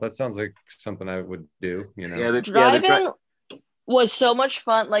fun though. That sounds like something I would do. You know, Yeah, drive-in was so much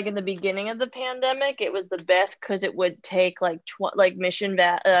fun. Like in the beginning of the pandemic, it was the best because it would take like Mission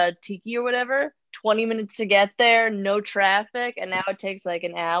Tiki or whatever, 20 minutes to get there, no traffic, and now it takes like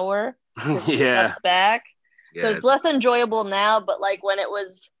an hour. Yeah. Back. Yeah. So it's less enjoyable now, but like when it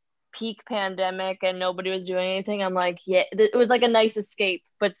was peak pandemic and nobody was doing anything, I'm like, yeah, it was like a nice escape,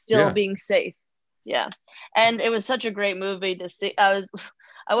 but still being safe. Yeah. And it was such a great movie to see.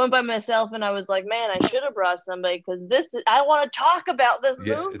 I went by myself and I was like, man, I should have brought somebody because I want to talk about this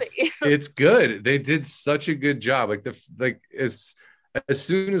movie. It's good. They did such a good job. As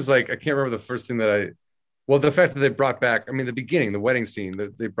soon as I can't remember the first thing the fact that they brought back, the beginning, the wedding scene,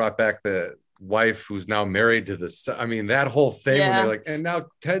 that they brought back the wife who's now married to that whole thing when they're like, and now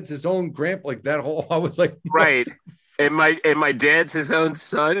Ted's his own grandpa, like that whole, I was like, right. And my dad's his own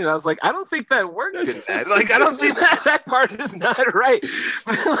son, and I was like, I don't think that worked in that. Like, I don't think that part is not right.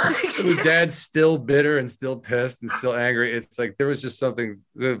 The dad's still bitter and still pissed and still angry. It's like there was just something.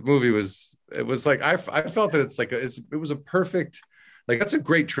 The movie was. It was like I felt that it was a perfect. Like that's a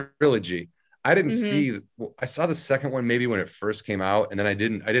great trilogy. I didn't see. I saw the second one maybe when it first came out, and then I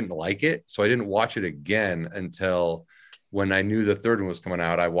didn't like it, so I didn't watch it again until when I knew the third one was coming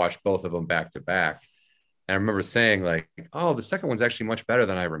out. I watched both of them back to back. And I remember saying like, oh, the second one's actually much better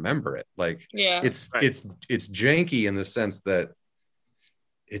than I remember it. Like, it's janky in the sense that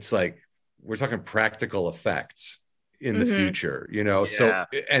it's like, we're talking practical effects in the future, you know? Yeah. So,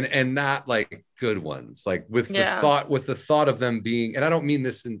 and not like good ones, like with the thought of them being, and I don't mean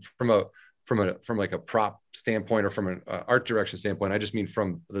this from like a prop standpoint or from an art direction standpoint. I just mean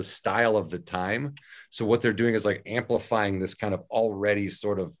from the style of the time. So what they're doing is like amplifying this kind of already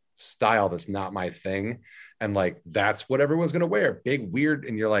sort of style that's not my thing, and like that's what everyone's gonna wear, big weird,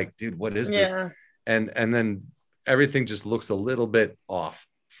 and you're like, dude, what is this? And then everything just looks a little bit off,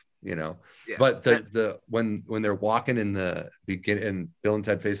 you know. But the when they're walking in the beginning, and Bill and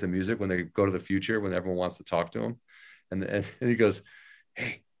Ted Face the Music, when they go to the future, when everyone wants to talk to him, and he goes,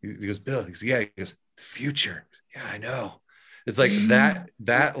 hey, he goes, Bill, he goes, the future, yeah, I know. It's like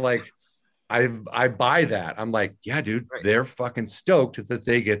that like I buy that. I'm like, yeah, dude, they're fucking stoked that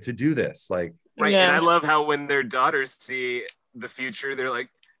they get to do this. Like, right. And I love how when their daughters see the future, they're like,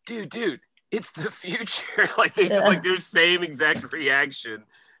 dude, it's the future. Like they just like their same exact reaction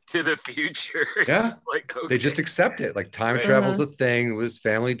to the future. Yeah. Like, okay. They just accept it. Like time travel's a thing. His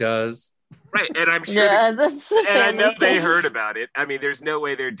family does. Right, and I'm sure. I know they heard about it. I mean, there's no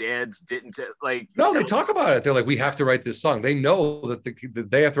way their dads didn't like. No, they talk about it. They're like, we have to write this song. They know that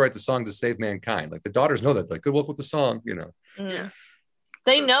they have to write the song to save mankind. Like the daughters know that. Like, good luck with the song, you know. Yeah,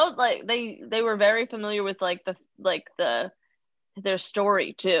 they know. Like they were very familiar with their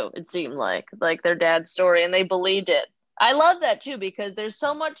story too. It seemed like their dad's story, and they believed it. I love that too because there's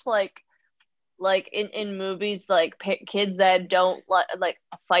so much like in movies, like kids that don't like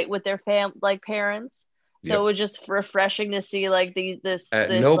fight with their parents. So it was just refreshing to see like this. At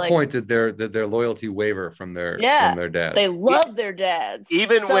no point did their loyalty waver from their dads. They love their dads,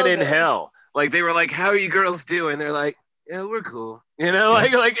 even when in hell. Like they were like, "How are you girls doing?" They're like, "Yeah, we're cool." You know,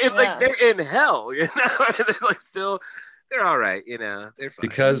 like they're in hell. You know, they're like still, they're all right. You know, they're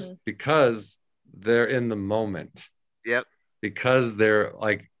fine because they're in the moment. Yep. Because they're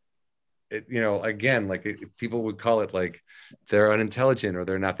like. You know, again, like people would call it like they're unintelligent or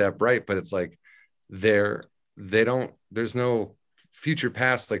they're not that bright, but it's like there's no future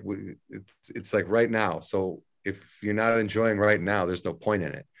past. Like it's like right now. So if you're not enjoying right now, there's no point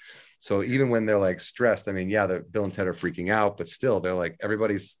in it. So even when they're like stressed, I mean, yeah, Bill and Ted are freaking out, but still they're like,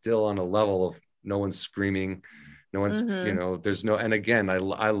 everybody's still on a level of no one's screaming. No one's, you know, there's no, and again, I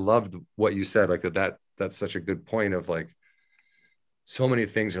loved what you said, like that's such a good point of like, so many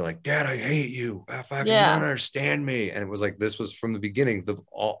things are like, Dad, I hate you. You don't understand me. And it was like, this was from the beginning.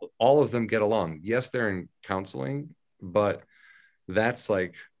 All of them get along. Yes, they're in counseling, but that's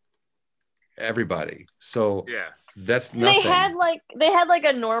like everybody. So that's nothing. They had like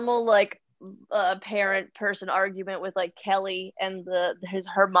a normal like parent person argument with like Kelly and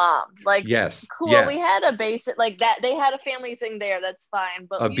her mom. Like, cool. Yes. We had a basic like that. They had a family thing there. That's fine.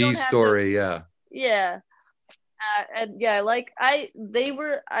 But a B story. Yeah. And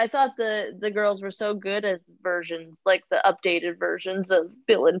I thought the girls were so good as versions, like the updated versions of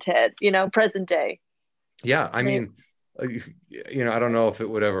Bill and Ted, you know, present day. Yeah. I mean, you know, I don't know if it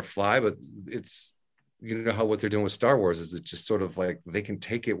would ever fly, but it's you know how what they're doing with Star Wars is it's just sort of like they can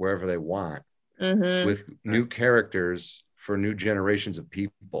take it wherever they want with new characters for new generations of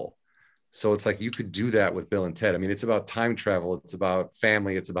people. So it's like you could do that with Bill and Ted. I mean, it's about time travel, it's about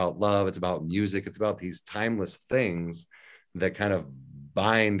family, it's about love, it's about music, it's about these timeless things that kind of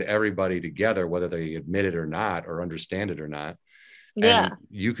bind everybody together, whether they admit it or not, or understand it or not. Yeah. And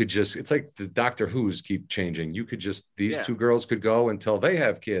you could just, it's like the Doctor Who's keep changing. You could just, these two girls could go until they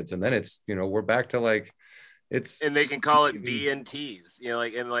have kids. And then it's, you know, we're back to like, it's. And they can call it B and T's, you know,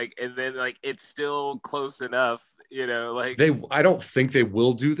 and then it's still close enough, you know, like. I don't think they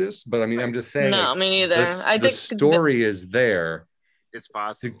will do this, but I mean, I'm just saying. No, me neither. I think the story is there. It's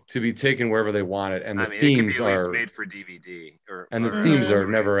possible to be taken wherever they want it. And the themes it can be are made for DVD the themes are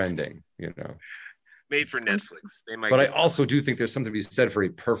never ending, you know. Made for Netflix. They might. But I also do think there's something to be said for a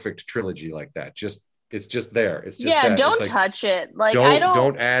perfect trilogy like that. It's just there. It's just don't touch it. Like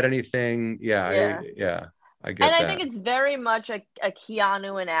don't add anything. I get and that. I think it's very much a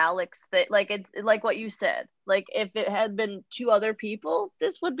Keanu and Alex thing. Like it's like what you said. Like if it had been two other people,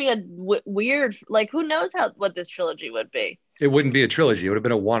 this would be a weird. Like who knows what this trilogy would be. It wouldn't be a trilogy. It would have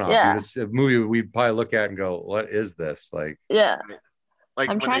been a one-off. Yeah. A movie we'd probably look at and go, "What is this?" Like, yeah. Like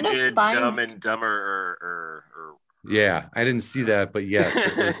I'm when trying they to did find... Dumb and Dumber or yeah, I didn't see that, but yes,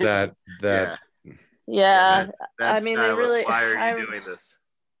 it was that. Yeah. I mean, they really. Why are you doing this?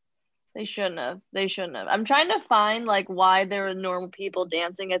 They shouldn't have. I'm trying to find like why there were normal people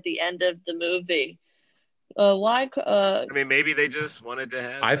dancing at the end of the movie. Why? I mean, maybe they just wanted to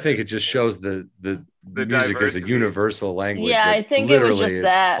have. I think it just shows the music diversity. is a universal language. Yeah, I think it was just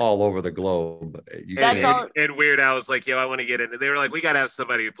that all over the globe. And Weird Al was like, "Yo, I want to get into." They were like, "We got to have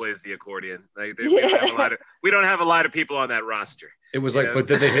somebody who plays the accordion." Like, we don't have a lot of people on that roster. It was like, but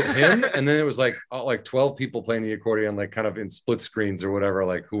then they hit him, and then it was like 12 people playing the accordion, like kind of in split screens or whatever,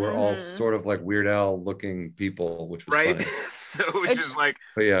 like who were all sort of like Weird Al looking people, which was right. funny. So it's just like,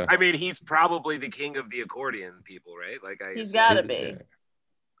 but yeah, I mean, he's probably the king of the accordion people, right? Like, he's got to be.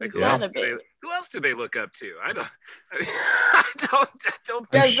 Like who else do they look up to? I don't.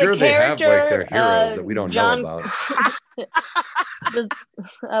 I'm sure they have like their heroes that we don't know about.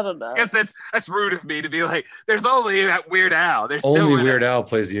 I don't know. I guess that's rude of me to be like, there's only that Weird Al. There's only Weird Al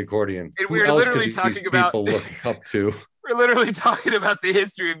plays the accordion. And we're literally talking about people looking up to. We're literally talking about the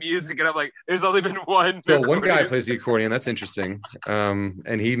history of music, and I'm like, there's only been one. So one guy plays the accordion. That's interesting.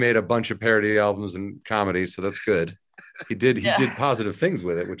 And he made a bunch of parody albums and comedies, so that's good. He did positive things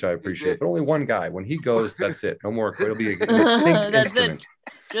with it, which I appreciate. But only one guy. When he goes, that's it. No more. It'll be an extinct instrument.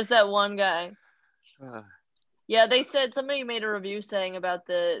 Just that one guy. Yeah, they said somebody made a review saying about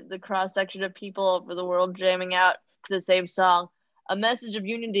the cross section of people over the world jamming out to the same song, a message of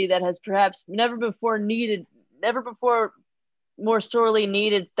unity that has perhaps never before more sorely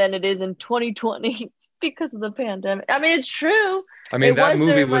needed than it is in 2020 because of the pandemic. I mean, it's true. I mean, that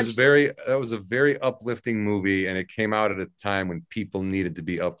movie was a very uplifting movie, and it came out at a time when people needed to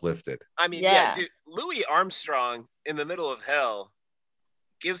be uplifted. I mean, yeah dude, Louis Armstrong in the middle of hell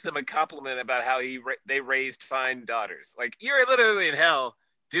gives them a compliment about how they raised fine daughters. Like, you're literally in hell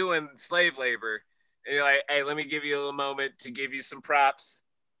doing slave labor, and you're like, hey, let me give you a little moment to give you some props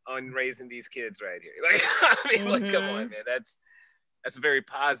on raising these kids right here. Like, I mean, like, come on, man, that's a very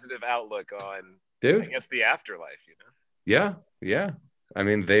positive outlook on, dude, I guess, the afterlife, you know? Yeah. I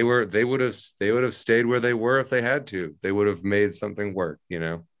mean, they would have stayed where they were if they had to. They would have made something work, you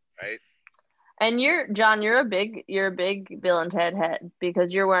know? Right. And you're a big Bill and Ted head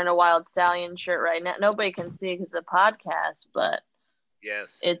because you're wearing a Wild Stallion shirt right now. Nobody can see because of the podcast, but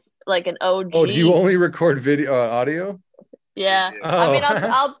yes, it's like an OG. Oh, do you only record video audio? Yeah. Oh. I mean,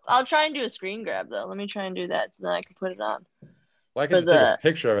 I'll try and do a screen grab though. Let me try and do that so then I can put it on. Well, I can just take a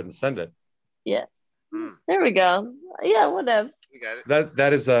picture of it and send it. Yeah. There we go. Yeah, whatever. We got it.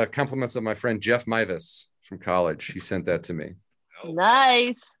 That is compliments of my friend Jeff Mivis from college. He sent that to me. Oh.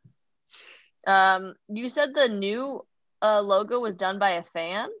 Nice. You said the new logo was done by a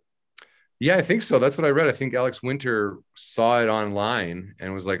fan? Yeah, I think so. That's what I read. I think Alex Winter saw it online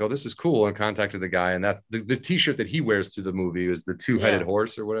and was like, "Oh, this is cool," and contacted the guy. And that's the T-shirt that he wears to the movie is the two-headed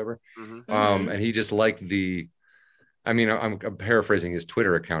horse or whatever. And he just liked the. I mean, I'm paraphrasing his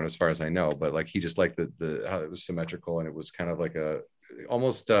Twitter account as far as I know, but like he just liked the how it was symmetrical and it was kind of like a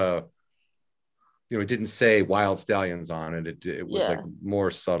almost it didn't say Wild Stallions on it. It was like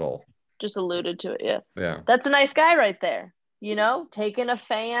more subtle. Just alluded to it, yeah. That's a nice guy right there. You know, taking a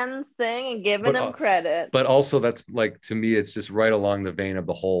fan's thing and giving him credit. But also, that's like, to me, it's just right along the vein of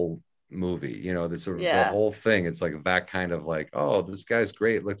the whole movie. You know, the sort of the whole thing. It's like that kind of like, oh, this guy's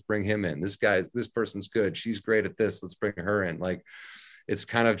great. Let's bring him in. This person's good. She's great at this. Let's bring her in. Like, it's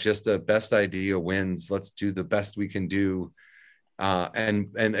kind of just a best idea wins. Let's do the best we can do.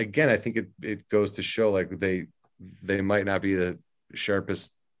 And again, I think it goes to show like they might not be the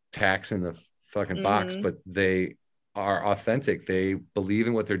sharpest tacks in the fucking box, but they are authentic. They believe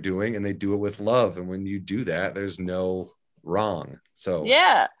in what they're doing and they do it with love. And when you do that, there's no wrong. So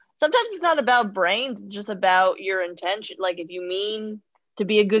yeah, sometimes it's not about brains, it's just about your intention. Like if you mean to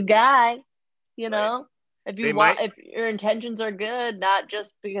be a good guy, you know, if your intentions are good, not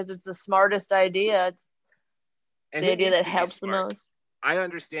just because it's the smartest idea, it's the idea that helps the most. I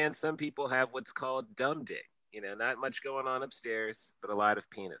understand some people have what's called dumb dick. You know, not much going on upstairs, but a lot of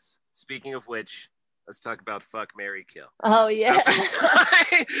penis. Speaking of which, let's talk about fuck, marry, kill. Oh yeah.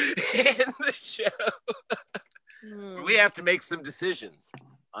 In the show, we have to make some decisions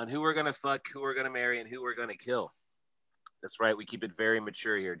on who we're gonna fuck, who we're gonna marry, and who we're gonna kill. That's right. We keep it very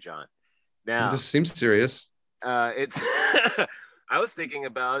mature here, John. Now, this seems serious. It's. I was thinking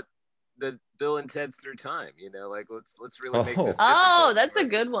about the Bill and Ted's Through Time. You know, like let's really make this. Oh, that's a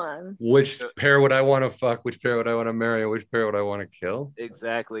good one. Which pair would I want to fuck? Which pair would I want to marry? And which pair would I want to kill?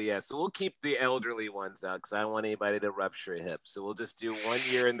 Exactly. Yeah. So we'll keep the elderly ones out because I don't want anybody to rupture a hip. So we'll just do 1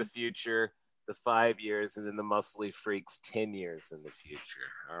 year in the future, the 5 years, and then the muscly freaks 10 years in the future.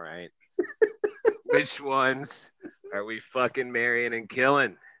 All right. Which ones are we fucking marrying and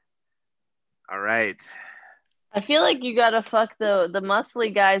killing? All right. I feel like you gotta fuck the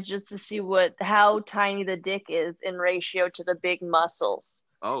muscly guys just to see how tiny the dick is in ratio to the big muscles.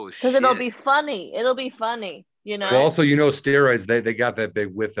 Oh shit! Because it'll be funny. You know. Well, also, you know, steroids. They got that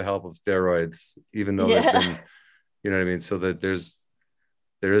big with the help of steroids, even though they've been, you know what I mean. So that there is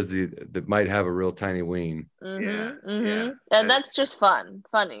that might have a real tiny ween. And that's just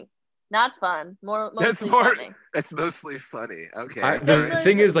funny. Not fun. Mostly funny. That's mostly funny. Okay. The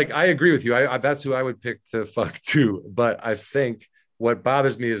thing is, like, I agree with you. I that's who I would pick to fuck too. But I think what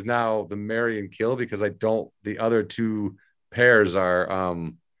bothers me is now the marry and kill, because the other two pairs are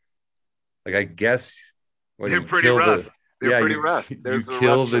like, I guess they're pretty rough. They're pretty rough. You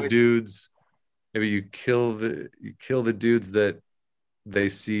kill the dudes. Maybe you kill the dudes that they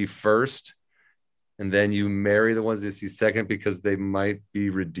see first. And then you marry the ones they see second because they might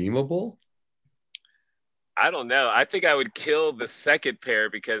be redeemable? I don't know. I think I would kill the second pair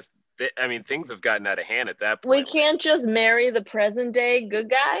because, things have gotten out of hand at that point. We can't just marry the present day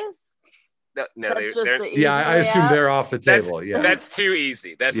good guys? No, I assume they're off the table. That's too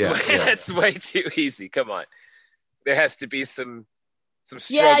easy. That's way too easy. Come on. There has to be some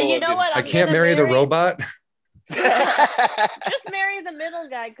struggle. Yeah, you know what? I can't marry the robot. Just marry the middle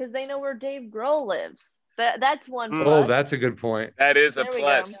guy because they know where Dave Grohl lives. That's one plus. Oh, that's a good point. That is a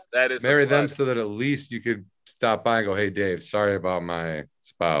plus. That is marry them so that at least you could stop by and go, "Hey, Dave, sorry about my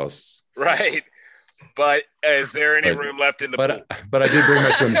spouse." Right. But is there any room left in the pool? But I did bring my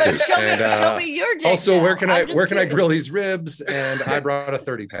swimsuit. Show me your dick. Also, where can I grill these ribs? And I brought a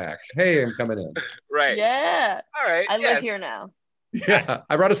 30-pack. Hey, I'm coming in. Right. Yeah. All right. I live here now. Yeah,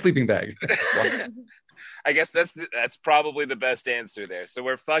 I brought a sleeping bag. I guess that's probably the best answer there. So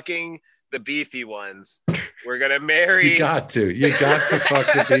we're fucking the beefy ones. We're gonna marry. You got to fuck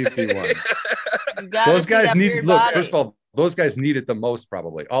the beefy ones. Those guys first of all, those guys need it the most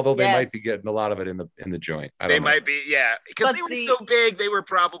probably. Although they might be getting a lot of it in the joint. They might be, because they were so big. They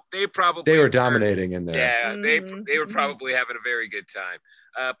were dominating in there. Yeah, they were probably having a very good time.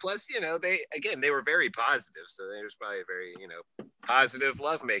 Plus, they were very positive. So there's probably a very, positive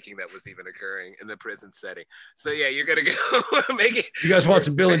lovemaking that was even occurring in the prison setting. So yeah, you're going to go make it. You guys want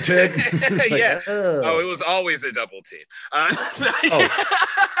some Bill and Ted? It was always a double team.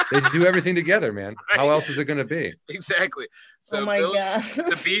 They do everything together, man. Right? How else is it going to be? Exactly. So God.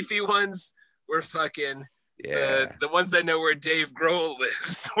 The beefy ones were fucking. Yeah. The ones that know where Dave Grohl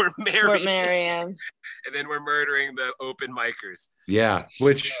lives, we're marrying. And then we're murdering the open micers. Yeah.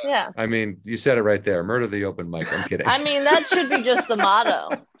 Which, I mean, you said it right there. Murder the open mic. I'm kidding. I mean, that should be just the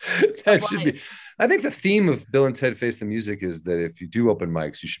motto. That should be. I think the theme of Bill and Ted Face the Music is that if you do open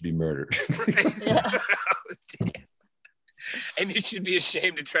mics, you should be murdered. Yeah. Oh, damn. And you should be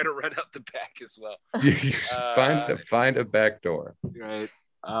ashamed to try to run out the back as well. You should find a back door. Right.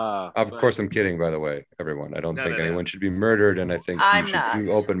 Of course, I'm kidding, by the way, everyone. I don't think anyone should be murdered, and I think you should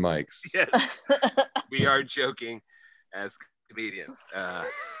do open mics. Yes, we are joking as comedians.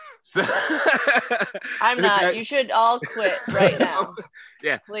 So I'm not. You should all quit right now.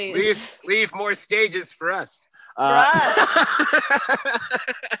 Yeah, please leave more stages for us.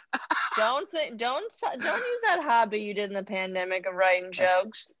 Don't use that hobby you did in the pandemic of writing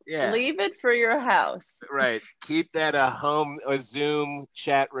jokes. Yeah. Leave it for your house. Right. Keep that a Zoom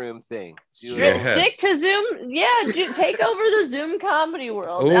chat room thing. Stick to Zoom. Yeah, take over the Zoom comedy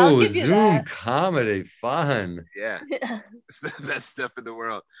world. Oh, Zoom comedy, fun. Yeah. It's the best stuff in the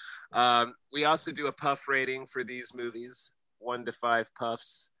world. We also do a puff rating for these movies, 1 to 5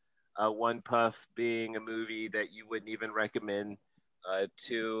 puffs. 1 puff being a movie that you wouldn't even recommend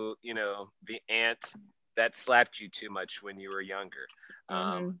to, the aunt that slapped you too much when you were younger.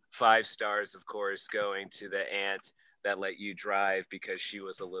 5 stars, of course, going to the aunt that let you drive because she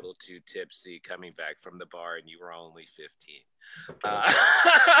was a little too tipsy coming back from the bar and you were only 15.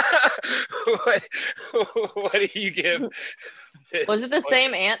 What do you give this? Was it the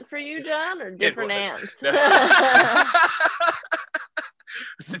same aunt for you, John, or different aunts?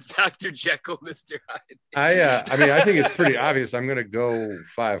 Is it Dr. Jekyll, Mr. Hyde? I think it's pretty obvious. I'm gonna go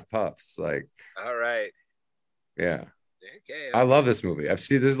 5 puffs. Like, all right. Yeah. Okay. I love this movie.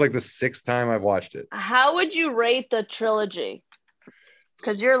 This is like the 6th time I've watched it. How would you rate the trilogy?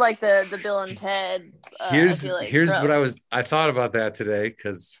 Because you're like the Bill and Ted. Here's what I thought about that today,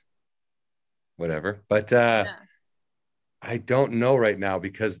 because whatever. But I don't know right now,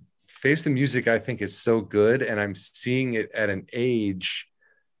 because Face the Music, I think, is so good, and I'm seeing it at an age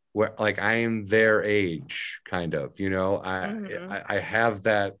where, like, I am their age, kind of, I have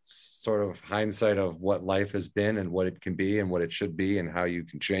that sort of hindsight of what life has been and what it can be and what it should be and how you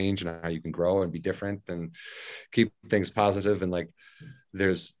can change and how you can grow and be different and keep things positive. And like,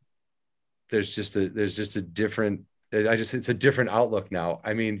 there's just a different, it's a different outlook now.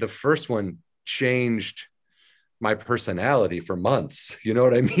 I mean, the first one changed my personality for months, you know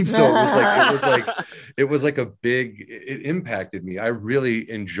what I mean? So it impacted me. I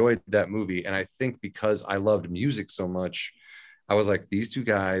really enjoyed that movie. And I think because I loved music so much, I was like, these 2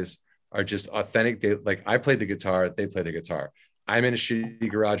 guys are just authentic. Like, I played the guitar, they play the guitar. I'm in a shitty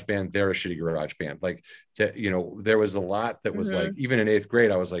garage band, they're a shitty garage band. Like that, there was a lot that was like, even in 8th grade,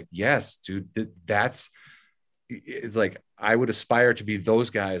 I was like, yes, dude, that's like, I would aspire to be those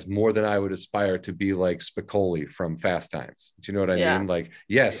guys more than I would aspire to be like Spicoli from Fast Times. Do you know what I mean? Like,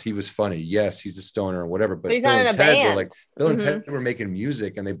 yes, he was funny. Yes, he's a stoner or whatever. But he's not in a band. Bill and Ted were making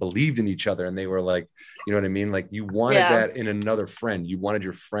music, and they believed in each other, and they were like, you know what I mean? Like, you wanted that in another friend. You wanted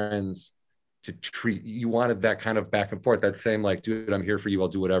your friends to treat. You wanted that kind of back and forth. That same, like, dude, I'm here for you. I'll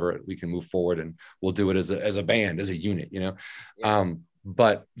do whatever. We can move forward, and we'll do it as a band, as a unit. Yeah.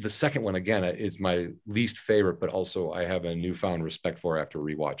 But the second one, again, is my least favorite, but also I have a newfound respect for after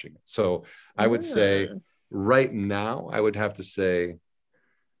rewatching it. So I would say right now, I would say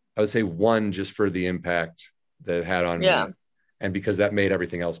 1, just for the impact that it had on me. And because that made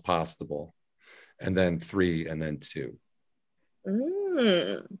everything else possible. And then 3, and then 2.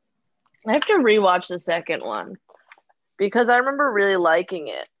 I have to rewatch the second one because I remember really liking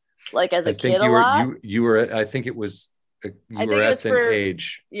it. Like, as a kid, a lot. You were, I think it was, you were at an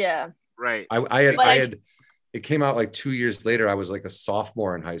age. Yeah. Right. It came out like 2 years later. I was like a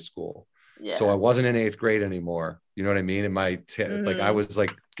sophomore in high school. Yeah. So I wasn't in 8th grade anymore. You know what I mean? And like, I was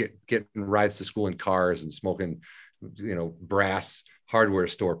like getting rides to school in cars and smoking, brass hardware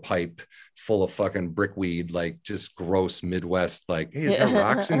store pipe full of fucking brickweed, like just gross Midwest. Like, hey, is there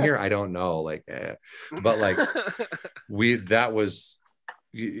rocks in here? I don't know. Like, but like that was,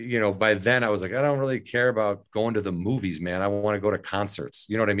 by then I was like, I don't really care about going to the movies, man. I want to go to concerts.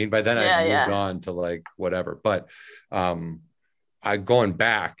 You know what I mean? By then I moved on to like whatever. But going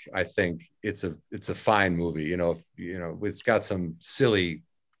back, I think it's a fine movie. It's got some silly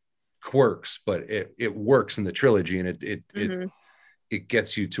quirks, but it works in the trilogy, and it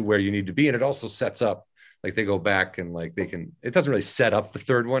gets you to where you need to be, and it also sets up, like, they go back and like it doesn't really set up the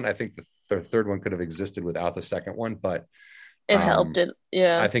third one. I think the third one could have existed without the second one, but it helped it.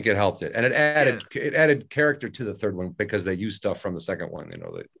 Yeah, I think it helped it, and it added character to the third one because they used stuff from the second one.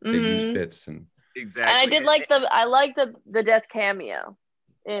 They used bits and exactly. And I did like the death cameo,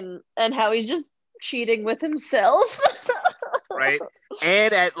 and how he's just cheating with himself, right?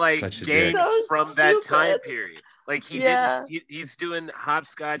 And at like games from that time period. Like he's doing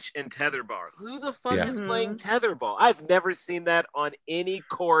hopscotch and tetherball. Who the fuck is playing tetherball? I've never seen that on any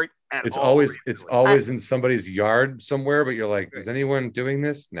court at all. It's always in somebody's yard somewhere, but you're like, is anyone doing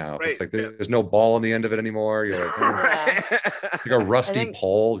this? No. Right. It's like there's no ball on the end of it anymore. You're like, like a rusty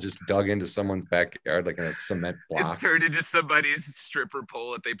pole just dug into someone's backyard, like in a cement block. It's turned into somebody's stripper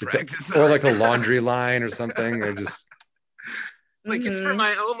pole that they practice. Or like a laundry line or something. They're just like it's for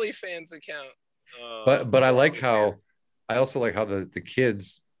my OnlyFans account. But I also like how the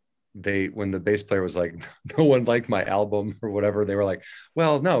kids when the bass player was like, no one liked my album or whatever, they were like,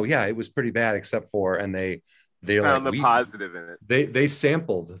 well, no, yeah, it was pretty bad except for, and they found the positive in it. They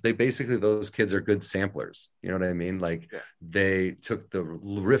sampled. They basically, those kids are good samplers. You know what I mean? Like they took the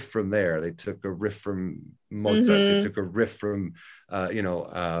riff from there. They took a riff from Mozart. They took a riff from,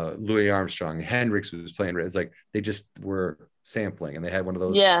 Louis Armstrong. Hendrix was playing. It's like they just were sampling, and they had one of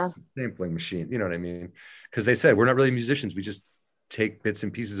those sampling machines. You know what I mean? Because they said we're not really musicians. We just take bits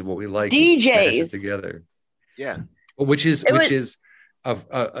and pieces of what we like, DJs, and smash it together. Yeah, which is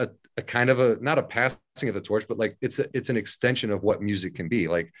a kind of a, not a passing of the torch, but like it's an extension of what music can be.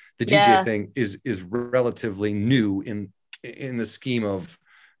 Like the DJ thing is relatively new in the scheme of,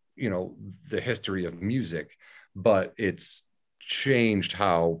 the history of music, but it's changed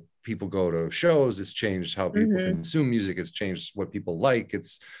how people go to shows. It's changed how people consume music. It's changed what people like.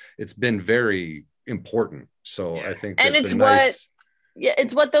 It's been very important. So I think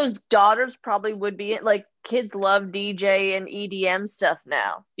it's what those daughters probably would be like. Kids love DJ and EDM stuff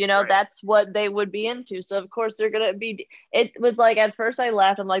now. That's what they would be into. So of course they're gonna be. It was like at first I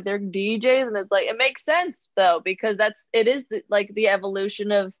laughed. I'm like, they're DJs, and it's like it makes sense though, because it is like the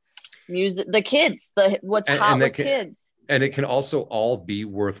evolution of music. The kids, what's hot with kids, and it can also all be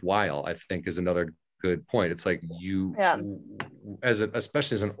worthwhile. I think is another good point. It's like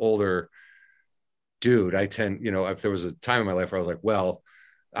especially as an older dude, I tend, if there was a time in my life where I was like, well,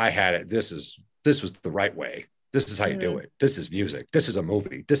 I had it. This was the right way. This is how you do it. This is music. This is a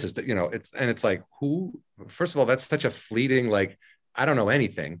movie. This is it's like, first of all, that's such a fleeting, like, I don't know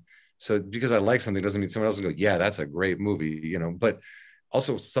anything. So because I like something doesn't mean someone else will go, yeah, that's a great movie, but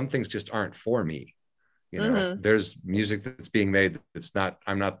also some things just aren't for me. There's music that's being made.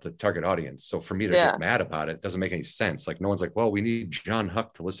 I'm not the target audience. So for me to get mad about it doesn't make any sense. Like no one's like, well, we need John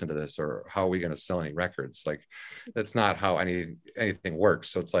Huck to listen to this, or how are we going to sell any records? Like that's not how anything works.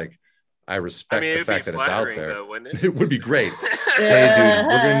 So it's like, I respect the fact that it's out there. Though, it would be great. Hey, dude,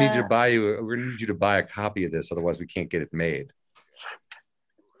 we're gonna need you to buy a copy of this, otherwise we can't get it made.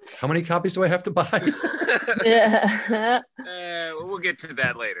 How many copies do I have to buy? We'll get to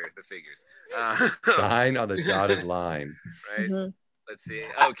that later. The figures. Sign on the dotted line. Right. Let's see.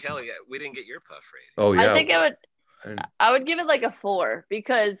 Oh, Kelly, we didn't get your puff rating. Oh yeah. I think I would give it like a 4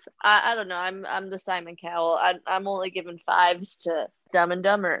 because I don't know. I'm the Simon Cowell. I'm only giving 5s to Dumb and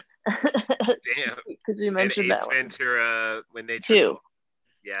Dumber. Damn. Because we mentioned that one. Ventura, when they 2.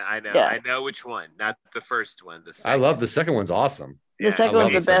 Yeah, I know. Yeah. I know which one. Not the first one. The second. I love the second one's awesome. The second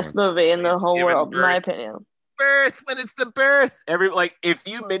one's the best movie in the whole world, in my opinion. Birth, when it's the birth. If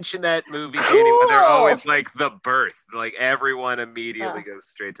you mention that movie to anyone, they're always like the birth. Like everyone immediately goes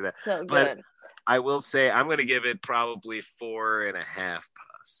straight to that. So but good. I will say I'm gonna give it probably 4.5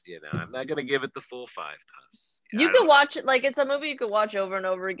 puffs. I'm not gonna give it the full 5 puffs. You can watch it, like it's a movie you could watch over and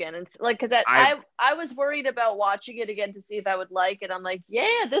over again, and like because I was worried about watching it again to see if I would like it. I'm like,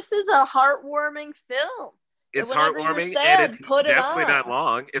 yeah, this is a heartwarming film. It's heartwarming, and it's definitely not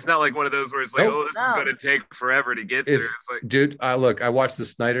long. It's not like one of those where it's like, this is going to take forever to get through. It's like, dude, I watched the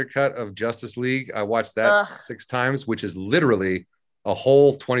Snyder cut of Justice League. I watched that 6 times, which is literally a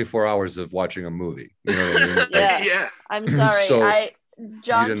whole 24 hours of watching a movie. You know what I mean? Yeah. I'm sorry.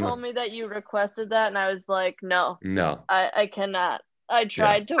 John told me that you requested that, and I was like, no, I cannot. I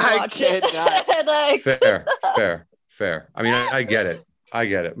tried to watch it. Fair. I mean, I get it.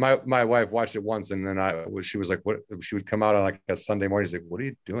 My wife watched it once, and then she was like, "What?" She would come out on like a Sunday morning. She's like, "What are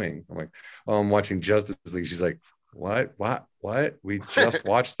you doing?" I'm like, "Oh, I'm watching Justice League." She's like, "What? We just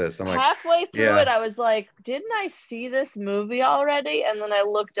watched this." I'm like, halfway through it, I was like, "Didn't I see this movie already?" And then I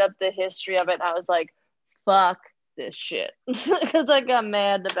looked up the history of it, and I was like, "Fuck this shit," because I got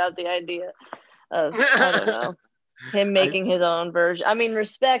mad about the idea of I don't know him making his own version. I mean,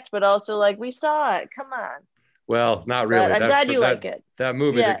 respect, but also like we saw it. Come on. Well, not really. But I'm glad you like it. That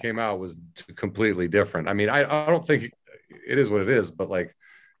movie that came out was completely different. I mean, I don't think it is what it is, but like,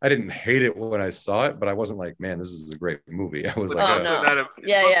 I didn't hate it when I saw it, but I wasn't like, man, this is a great movie. I was it's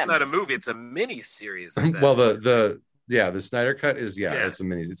not a movie. It's a mini series. Well, the Snyder cut is it's a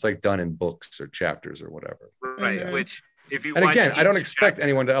mini. It's like done in books or chapters or whatever. Right. Mm-hmm. Which if you and again, I don't expect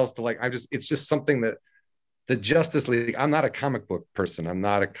anyone else to like. It's just something that the Justice League. I'm not a comic book person. I'm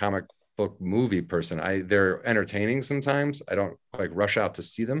not a comic book movie person. They're entertaining sometimes. I don't like rush out to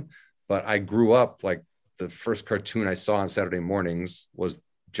see them, but I grew up like the first cartoon I saw on Saturday mornings was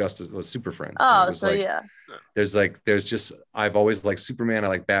Super Friends. I've always liked Superman. I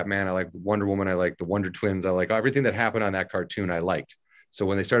like Batman. I like Wonder Woman. I like the Wonder Twins. I like everything that happened on that cartoon. I liked. So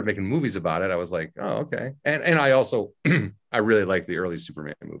when they started making movies about it, I was like, oh, okay. And I also I really like the early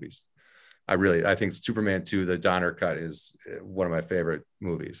Superman movies. I think Superman 2, the Donner cut, is one of my favorite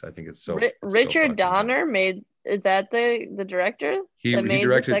movies. I think it's so Richard Donner is that the director? He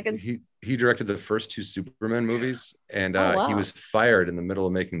directed the first 2 Superman movies, and he was fired in the middle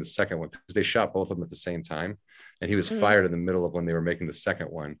of making the second one because they shot both of them at the same time, and he was fired in the middle of when they were making the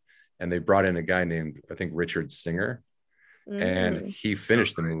second one, and they brought in a guy named, I think, Richard Singer, and he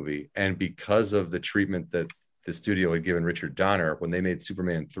finished the movie. And because of the treatment that the studio had given Richard Donner when they made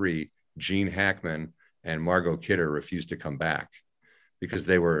Superman 3, Gene Hackman and Margot Kidder refused to come back because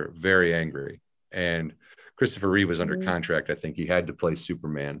they were very angry. And Christopher Reeve was under contract. I think he had to play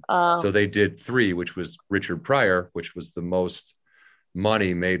Superman. So they did 3, which was Richard Pryor, which was the most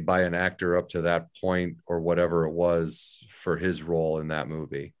money made by an actor up to that point or whatever it was for his role in that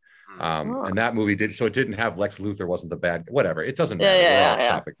movie. And that movie it didn't have Lex Luthor, wasn't the bad, whatever. It doesn't matter. We're off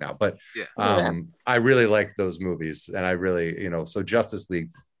topic now, but I really like those movies, and I really, so Justice League,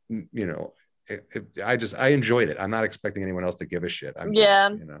 I enjoyed it. I'm not expecting anyone else to give a shit.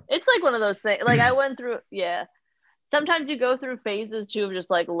 It's like one of those things. Like I went through, sometimes you go through phases too of just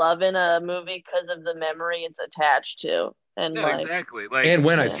like loving a movie because of the memory it's attached to. And exactly. Like, and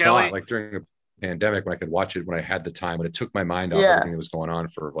when I saw it, like during the pandemic, when I could watch it when I had the time, when it took my mind off everything that was going on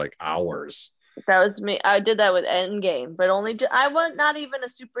for like hours. That was me. I did that with Endgame, but I was not even a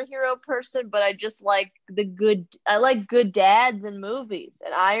superhero person, but I just like I like good dads in movies.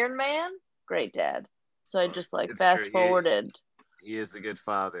 And Iron Man, great dad. So I just fast forwarded. He is a good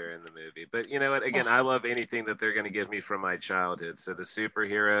father in the movie. But you know what? Again, I love anything that they're going to give me from my childhood. So the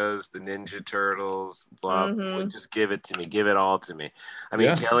superheroes, the Ninja Turtles, blah, just give it to me. Give it all to me. I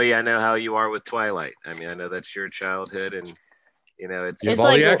mean, Kelly, I know how you are with Twilight. I mean, I know that's your childhood, and it's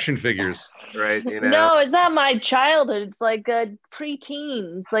all the action figures, right? No, it's not my childhood. It's like a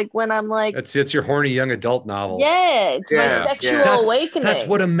preteen. It's like when I'm like, it's your horny young adult novel. Yeah, it's my sexual awakening. That's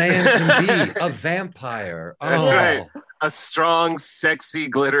what a man can be, a vampire. That's right. A strong, sexy,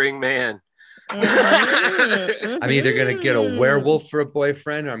 glittering man. I'm either going to get a werewolf for a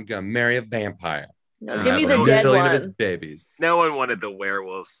boyfriend or I'm going to marry a vampire. No, give me the dead one. Of his babies. No one wanted the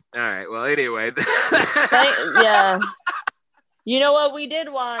werewolves. All right. Well, anyway. You know what we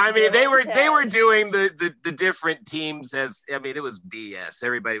did want? I mean, they were doing the different teams it was BS.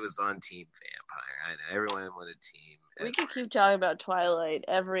 Everybody was on Team Vampire. I know everyone wanted Team. We could keep talking about Twilight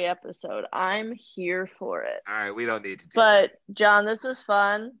every episode. I'm here for it. All right, we don't need to do But John, this was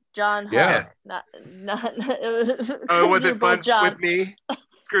fun. John, yeah. Not it wasn't fun with me?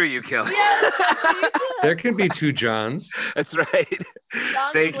 Screw you, Kelly. There can be 2 Johns. That's right.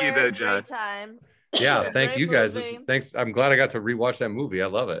 Thank you, though, John. Great time. Yeah, thank you guys. Thanks. I'm glad I got to rewatch that movie. I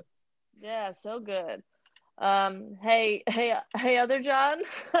love it. Yeah, so good. Hey, other John.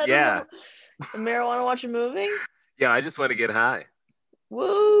 Yeah. Mira, want to watch a movie? Yeah, I just want to get high.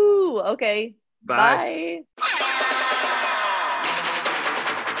 Woo! Okay. Bye.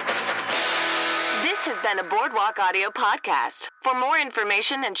 This has been a Boardwalk Audio podcast. For more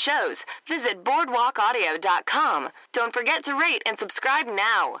information and shows, visit boardwalkaudio.com. Don't forget to rate and subscribe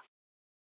now.